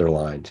was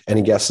underlined.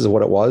 Any guesses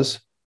what it was?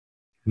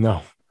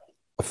 No.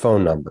 A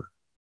phone number.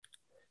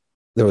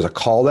 There was a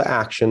call to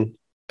action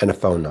and a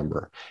phone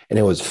number. And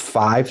it was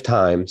 5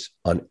 times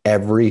on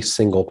every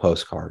single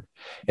postcard.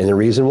 And the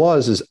reason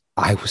is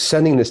I was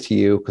sending this to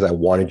you because I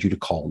wanted you to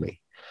call me.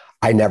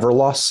 I never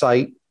lost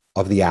sight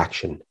of the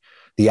action.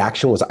 The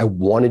action was I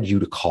wanted you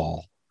to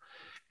call.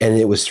 And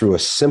it was through a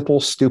simple,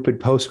 stupid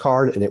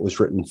postcard. And it was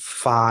written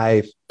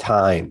 5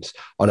 times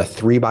on a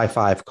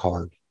 3x5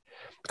 card.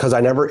 Because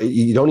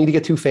you don't need to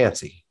get too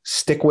fancy.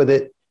 Stick with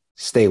it,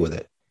 stay with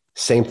it.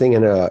 Same thing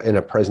in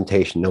a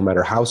presentation, no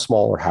matter how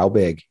small or how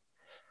big.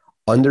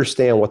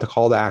 Understand what the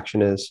call to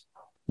action is.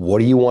 What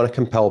do you want to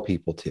compel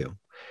people to?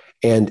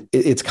 And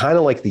it's kind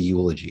of like the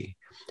eulogy.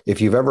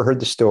 If you've ever heard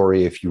the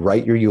story, if you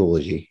write your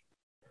eulogy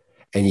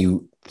and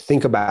you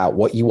think about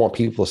what you want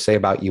people to say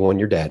about you when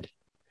you're dead,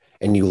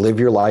 and you live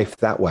your life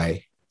that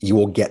way, you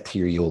will get to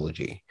your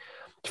eulogy.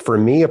 For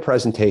me, a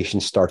presentation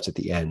starts at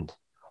the end.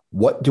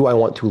 What do I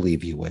want to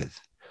leave you with?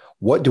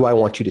 What do I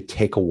want you to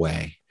take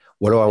away?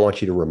 What do I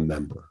want you to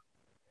remember?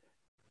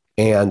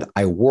 And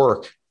I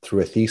work through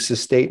a thesis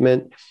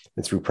statement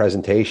and through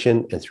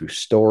presentation and through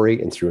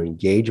story and through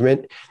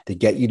engagement to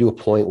get you to a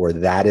point where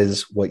that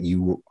is what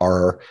you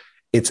are.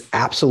 It's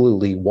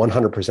absolutely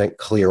 100%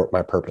 clear what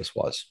my purpose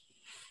was.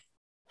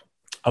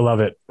 I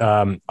love it.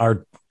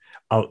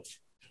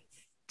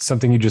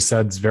 Something you just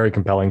said is very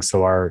compelling.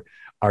 So our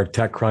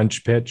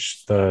TechCrunch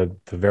pitch, the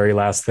very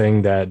last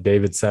thing that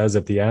David says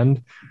at the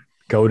end,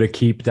 go to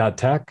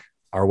keep.tech,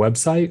 our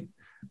website.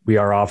 We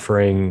are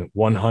offering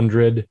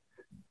 100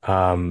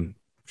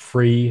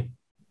 free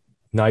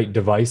night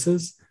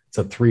devices. It's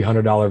a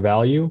 $300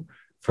 value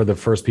for the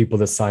first people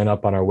that sign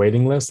up on our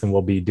waiting list. And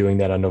we'll be doing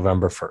that on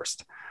November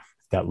 1st.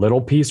 That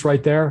little piece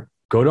right there,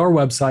 go to our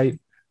website,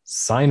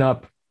 sign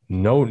up,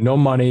 no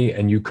money,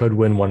 and you could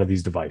win one of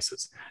these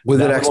devices.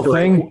 With an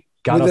expiration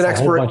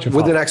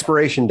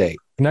date.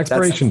 An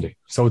expiration date.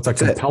 So it's a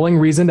compelling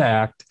reason to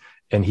act.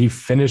 And he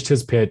finished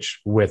his pitch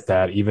with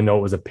that, even though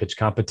it was a pitch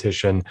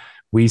competition.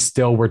 We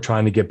still were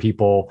trying to get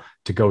people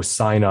to go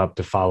sign up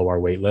to follow our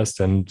wait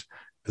list. And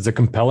it's a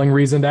compelling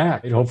reason to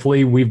act. And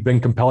hopefully we've been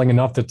compelling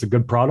enough that it's a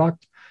good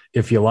product.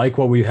 If you like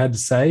what we had to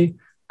say,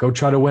 go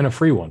try to win a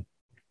free one.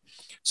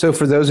 So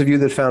for those of you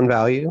that found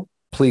value,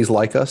 please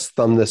like us,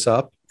 thumb this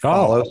up,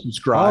 follow,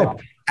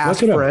 subscribe,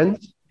 ask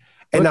friends.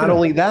 And not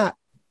only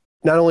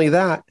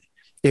that,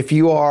 if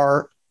you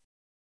are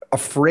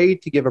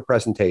afraid to give a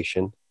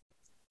presentation,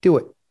 do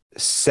it.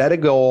 Set a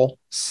goal,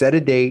 set a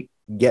date,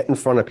 get in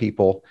front of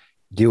people,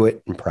 do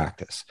it and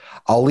practice.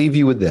 I'll leave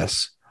you with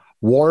this.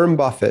 Warren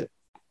Buffett,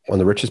 one of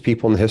the richest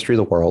people in the history of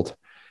the world,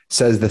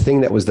 says the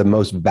thing that was the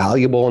most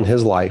valuable in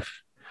his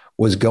life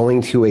was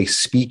going to a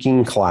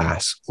speaking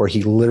class where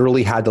he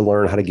literally had to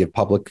learn how to give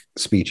public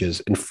speeches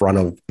in front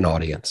of an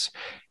audience.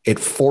 It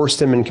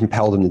forced him and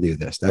compelled him to do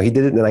this. Now, he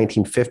did it in the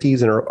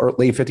 1950s and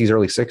late 50s,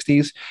 early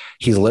 60s.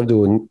 He's lived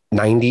to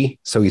 90,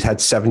 so he's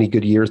had 70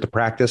 good years to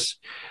practice.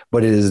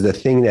 But it is the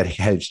thing that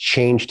has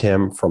changed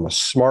him from a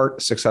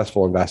smart,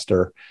 successful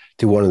investor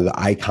to one of the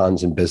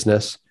icons in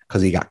business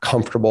because he got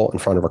comfortable in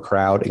front of a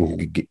crowd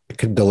and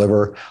could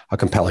deliver a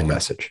compelling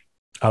message.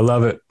 I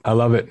love it. I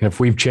love it. And if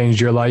we've changed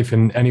your life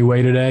in any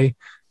way today,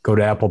 go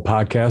to Apple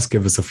Podcasts,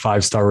 give us a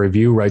 5-star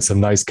review, write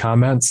some nice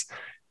comments,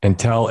 and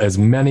tell as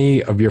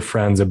many of your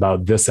friends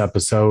about this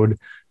episode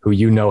who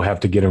you know have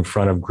to get in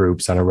front of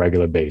groups on a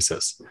regular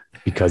basis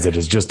because it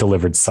has just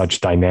delivered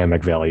such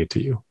dynamic value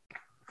to you.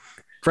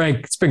 Frank,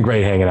 it's been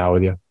great hanging out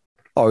with you.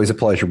 Always a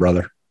pleasure,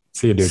 brother.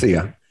 See you, dude. See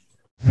ya.